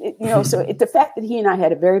 And so the fact that he and I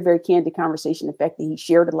had a very, very candid conversation, the fact that he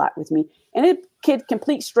shared a lot with me, and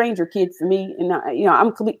complete stranger kid for me, and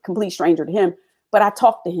I'm complete stranger to him, but I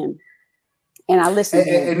talked to him and I listened.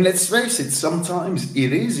 And let's face it, sometimes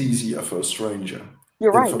it is easier for a stranger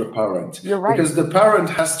You're than right. for the parent. You're right. Because the parent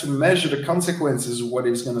has to measure the consequences of what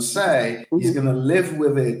he's going to say. Mm-hmm. He's going to live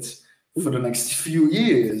with it for the next few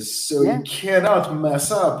years. So you cannot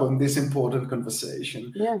mess up on this important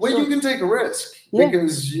conversation. You can take a risk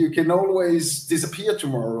because you can always disappear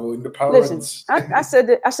tomorrow in the parents. Listen, I said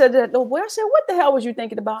that, what the hell was you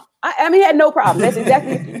thinking about? I mean, he had no problem. That's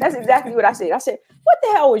exactly what I said. I said, what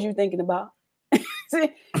the hell was you thinking about? And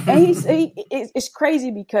it's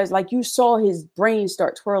crazy because, like, you saw his brain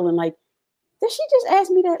start twirling. Like, did she just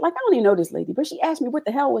ask me that? Like, I don't even know this lady, but she asked me, what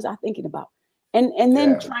the hell was I thinking about? And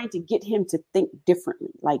then trying to get him to think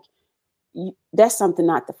differently. Like, that's something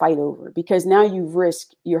not to fight over, because now you've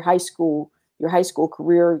risked your high school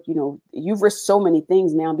career. You've risked so many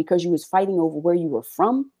things now because you was fighting over where you were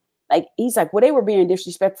from. Like, he's like, well, they were being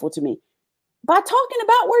disrespectful to me by talking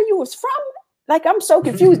about where you was from. Like, I'm so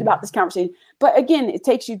confused about this conversation. But again, it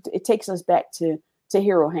takes us back to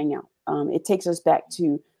Hero Hangout. It takes us back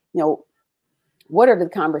to, what are the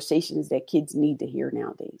conversations that kids need to hear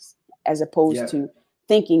nowadays, as opposed to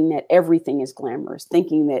thinking that everything is glamorous,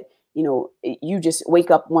 thinking that, you just wake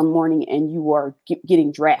up one morning and you are getting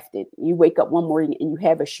drafted. You wake up one morning and you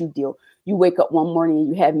have a shoe deal. You wake up one morning and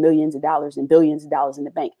you have millions of dollars and billions of dollars in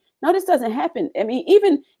the bank. No, this doesn't happen. I mean,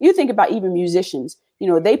 even you think about even musicians,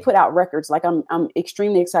 they put out records. Like, I'm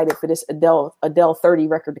extremely excited for this Adele 30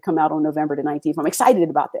 record to come out on November the 19th. I'm excited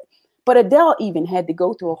about that. But Adele even had to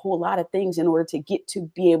go through a whole lot of things in order to get to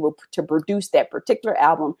be able to produce that particular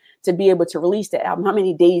album, to be able to release that album. How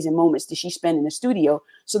many days and moments did she spend in the studio?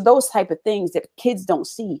 So those type of things that kids don't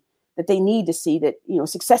see, that they need to see, that,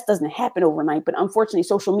 success doesn't happen overnight. But unfortunately,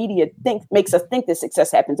 social media makes us think that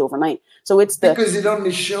success happens overnight. So because it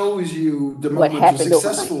only shows you the moment you're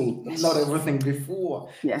successful, not everything before.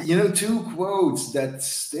 Yes. Two quotes that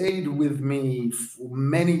stayed with me for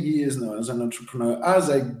many years now as an entrepreneur, as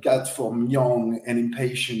I got from young and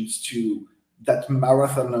impatient to that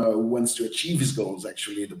marathoner who wants to achieve his goals,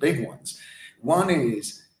 actually the big ones. One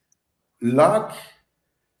is luck.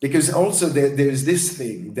 Because also there's this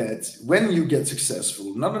thing that when you get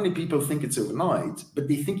successful, not only people think it's overnight, but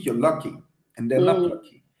they think you're lucky, and they're not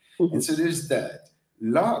lucky. Mm-hmm. And so there's that.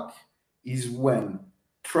 Luck is when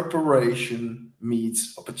preparation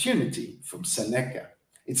meets opportunity, from Seneca.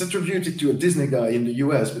 It's attributed to a Disney guy in the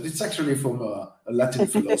US, but it's actually from a Latin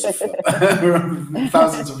philosopher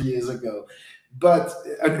thousands of years ago. But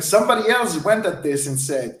somebody else went at this and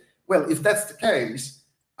said, well, if that's the case,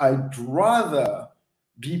 I'd rather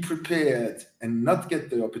be prepared and not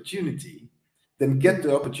get the opportunity than get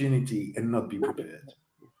the opportunity and not be prepared.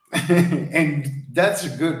 And that's a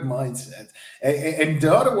good mindset. And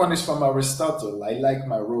the other one is from Aristotle. I like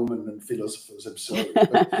my Roman philosophers, I'm sorry.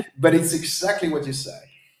 But it's exactly what you say.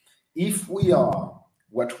 If we are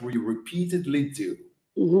what we repeatedly do,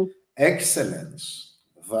 excellence,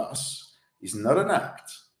 thus, is not an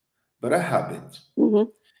act, but a habit.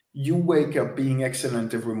 You wake up being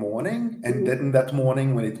excellent every morning, and then that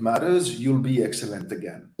morning when it matters, you'll be excellent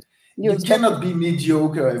again. You cannot be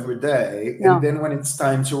mediocre every day, and then when it's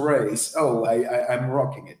time to race, I'm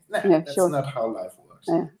rocking it. That's not how life works.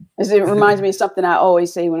 Yeah. It reminds me of something I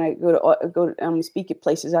always say when I go to speak at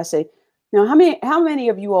places. I say, now, how many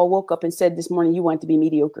of you all woke up and said this morning you want to be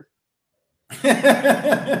mediocre?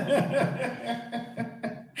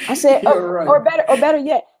 I said, right. or better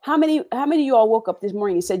yet, how many of you all woke up this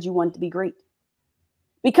morning and said you wanted to be great?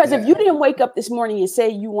 Because if you didn't wake up this morning and say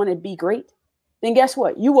you want to be great, then guess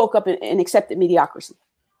what? You woke up and accepted mediocrity.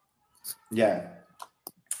 Yeah.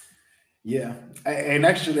 And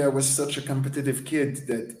actually, I was such a competitive kid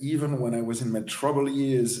that even when I was in my trouble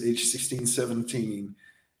years, age 16, 17,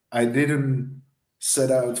 I didn't set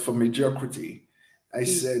out for mediocrity. I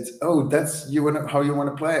said, that's how you want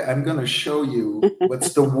to play? I'm going to show you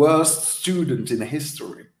what's the worst student in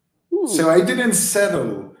history. So I didn't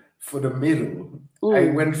settle for the middle. I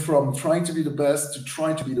went from trying to be the best to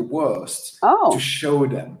trying to be the worst to show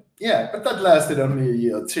them. Yeah, but that lasted only a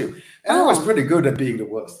year or two. And I was pretty good at being the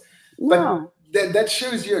worst. But that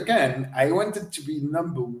shows you again, I wanted to be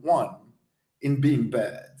number one in being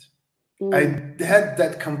bad. I had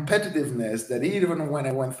that competitiveness that even when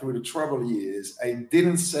I went through the trouble years, I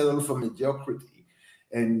didn't settle for mediocrity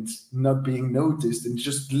and not being noticed and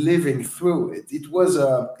just living through it. It was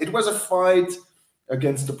a fight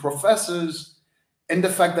against the professors and the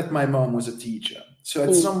fact that my mom was a teacher. So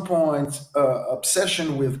at some point,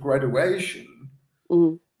 obsession with graduation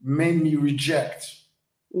made me reject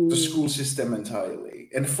the school system entirely.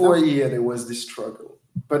 And for a year, there was this struggle.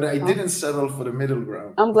 But I didn't settle for the middle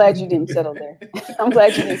ground. I'm glad you didn't settle there. I'm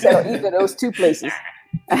glad you didn't settle either of those two places.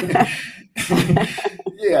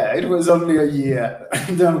 Yeah, it was only a year.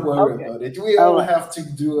 Don't worry about it. We all have to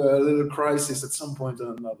do a little crisis at some point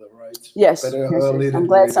or another, right? Yes. I'm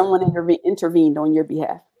glad someone intervened on your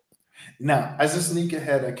behalf. Now, as a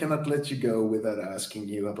sneakerhead, I cannot let you go without asking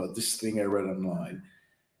you about this thing I read online.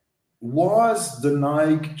 Was the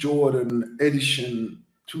Nike Jordan edition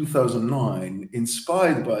 2009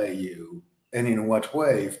 inspired by you, and in what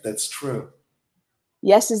way, if that's true?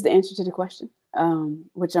 Yes is the answer to the question,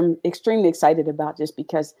 which I'm extremely excited about, just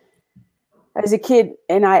because as a kid,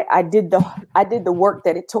 and I did the work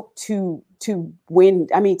that it took to win.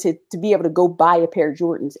 I mean, to be able to go buy a pair of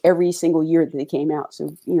Jordans every single year that they came out.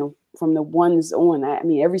 So, you know, from the ones on, I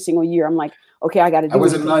mean, every single year, I'm like, okay, I got to do it. I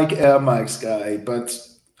was a Nike Air Max guy, but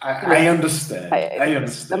I understand. I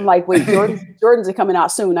understand. I'm like, wait, Jordans are coming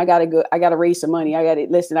out soon. I gotta raise some money. I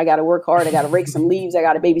gotta work hard. I gotta rake some leaves. I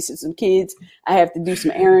gotta babysit some kids. I have to do some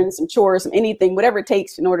errands, some chores, some anything, whatever it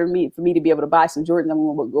takes in order for me to be able to buy some Jordans. I'm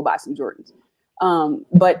gonna go buy some Jordans.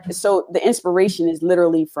 But so the inspiration is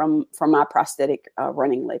literally from my prosthetic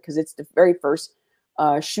running leg, because it's the very first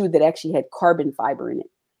shoe that actually had carbon fiber in it.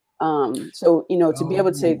 So, you know, to be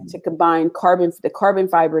able to combine the carbon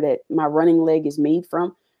fiber that my running leg is made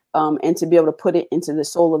from, and to be able to put it into the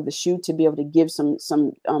sole of the shoe, to be able to give some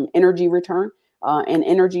energy return and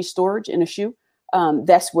energy storage in a shoe.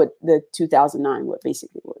 That's what the 2009,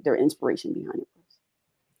 their inspiration behind it was.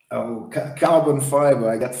 Oh, carbon fiber.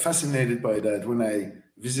 I got fascinated by that when I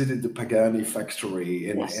visited the Pagani factory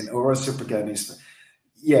and Orazio Pagani's.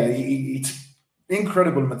 Yeah, it's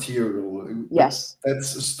incredible material. Yes.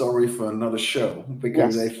 That's a story for another show,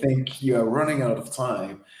 because I think you are running out of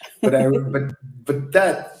time. But but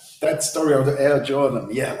that story of the Air Jordan,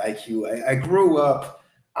 like you, I grew up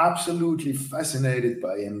absolutely fascinated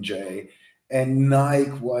by MJ, and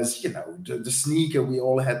Nike was, you know, the sneaker we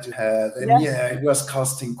all had to have, and it was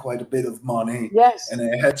costing quite a bit of money. Yes. And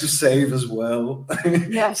I had to save as well.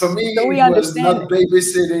 Yes. For me, so it was not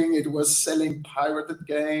babysitting; it was selling pirated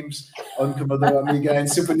games on Commodore Amiga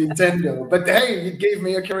and Super Nintendo. But hey, it gave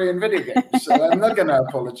me a career in video games, so I'm not gonna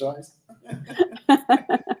apologize.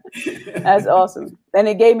 That's awesome. And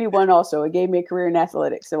it gave me one also. It gave me a career in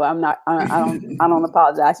athletics. So I don't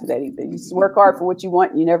apologize for that either. You just work hard for what you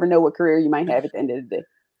want. You never know what career you might have at the end of the day.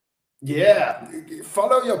 Yeah.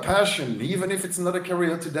 Follow your passion. Even if it's not a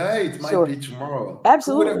career today, it might be tomorrow.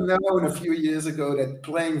 Absolutely. Who would have known a few years ago that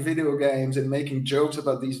playing video games and making jokes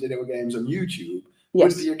about these video games on YouTube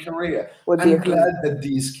would be a career? I'm glad that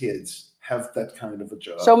these kids have that kind of a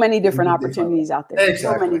job. So many different opportunities out there.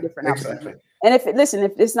 Exactly. So many different opportunities. And if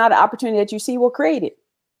it's not an opportunity that you see, we'll create it.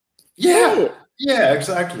 Yeah. Create it. Yeah,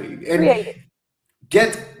 exactly. And create it.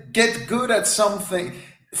 Get good at something.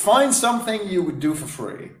 Find something you would do for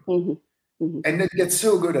free. And then get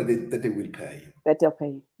so good at it that they will pay you. That they'll pay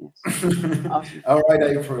you. Yes. Awesome. All right,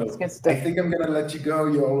 April. That's good stuff. I think I'm going to let you go.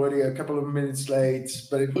 You're already a couple of minutes late,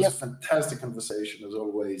 but it was a fantastic conversation as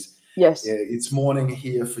always. Yes. It's morning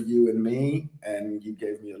here for you and me, and you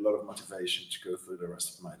gave me a lot of motivation to go through the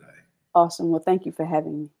rest of my day. Awesome. Well, thank you for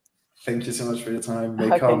having me. Thank you so much for your time.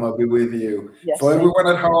 May Karma be with you. Yes, for everyone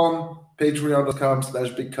at home,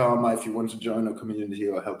 patreon.com/BigKarma if you want to join our community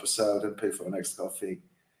or help us out and pay for our next coffee.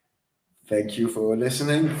 Thank you for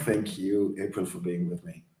listening. Thank you, April, for being with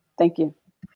me. Thank you.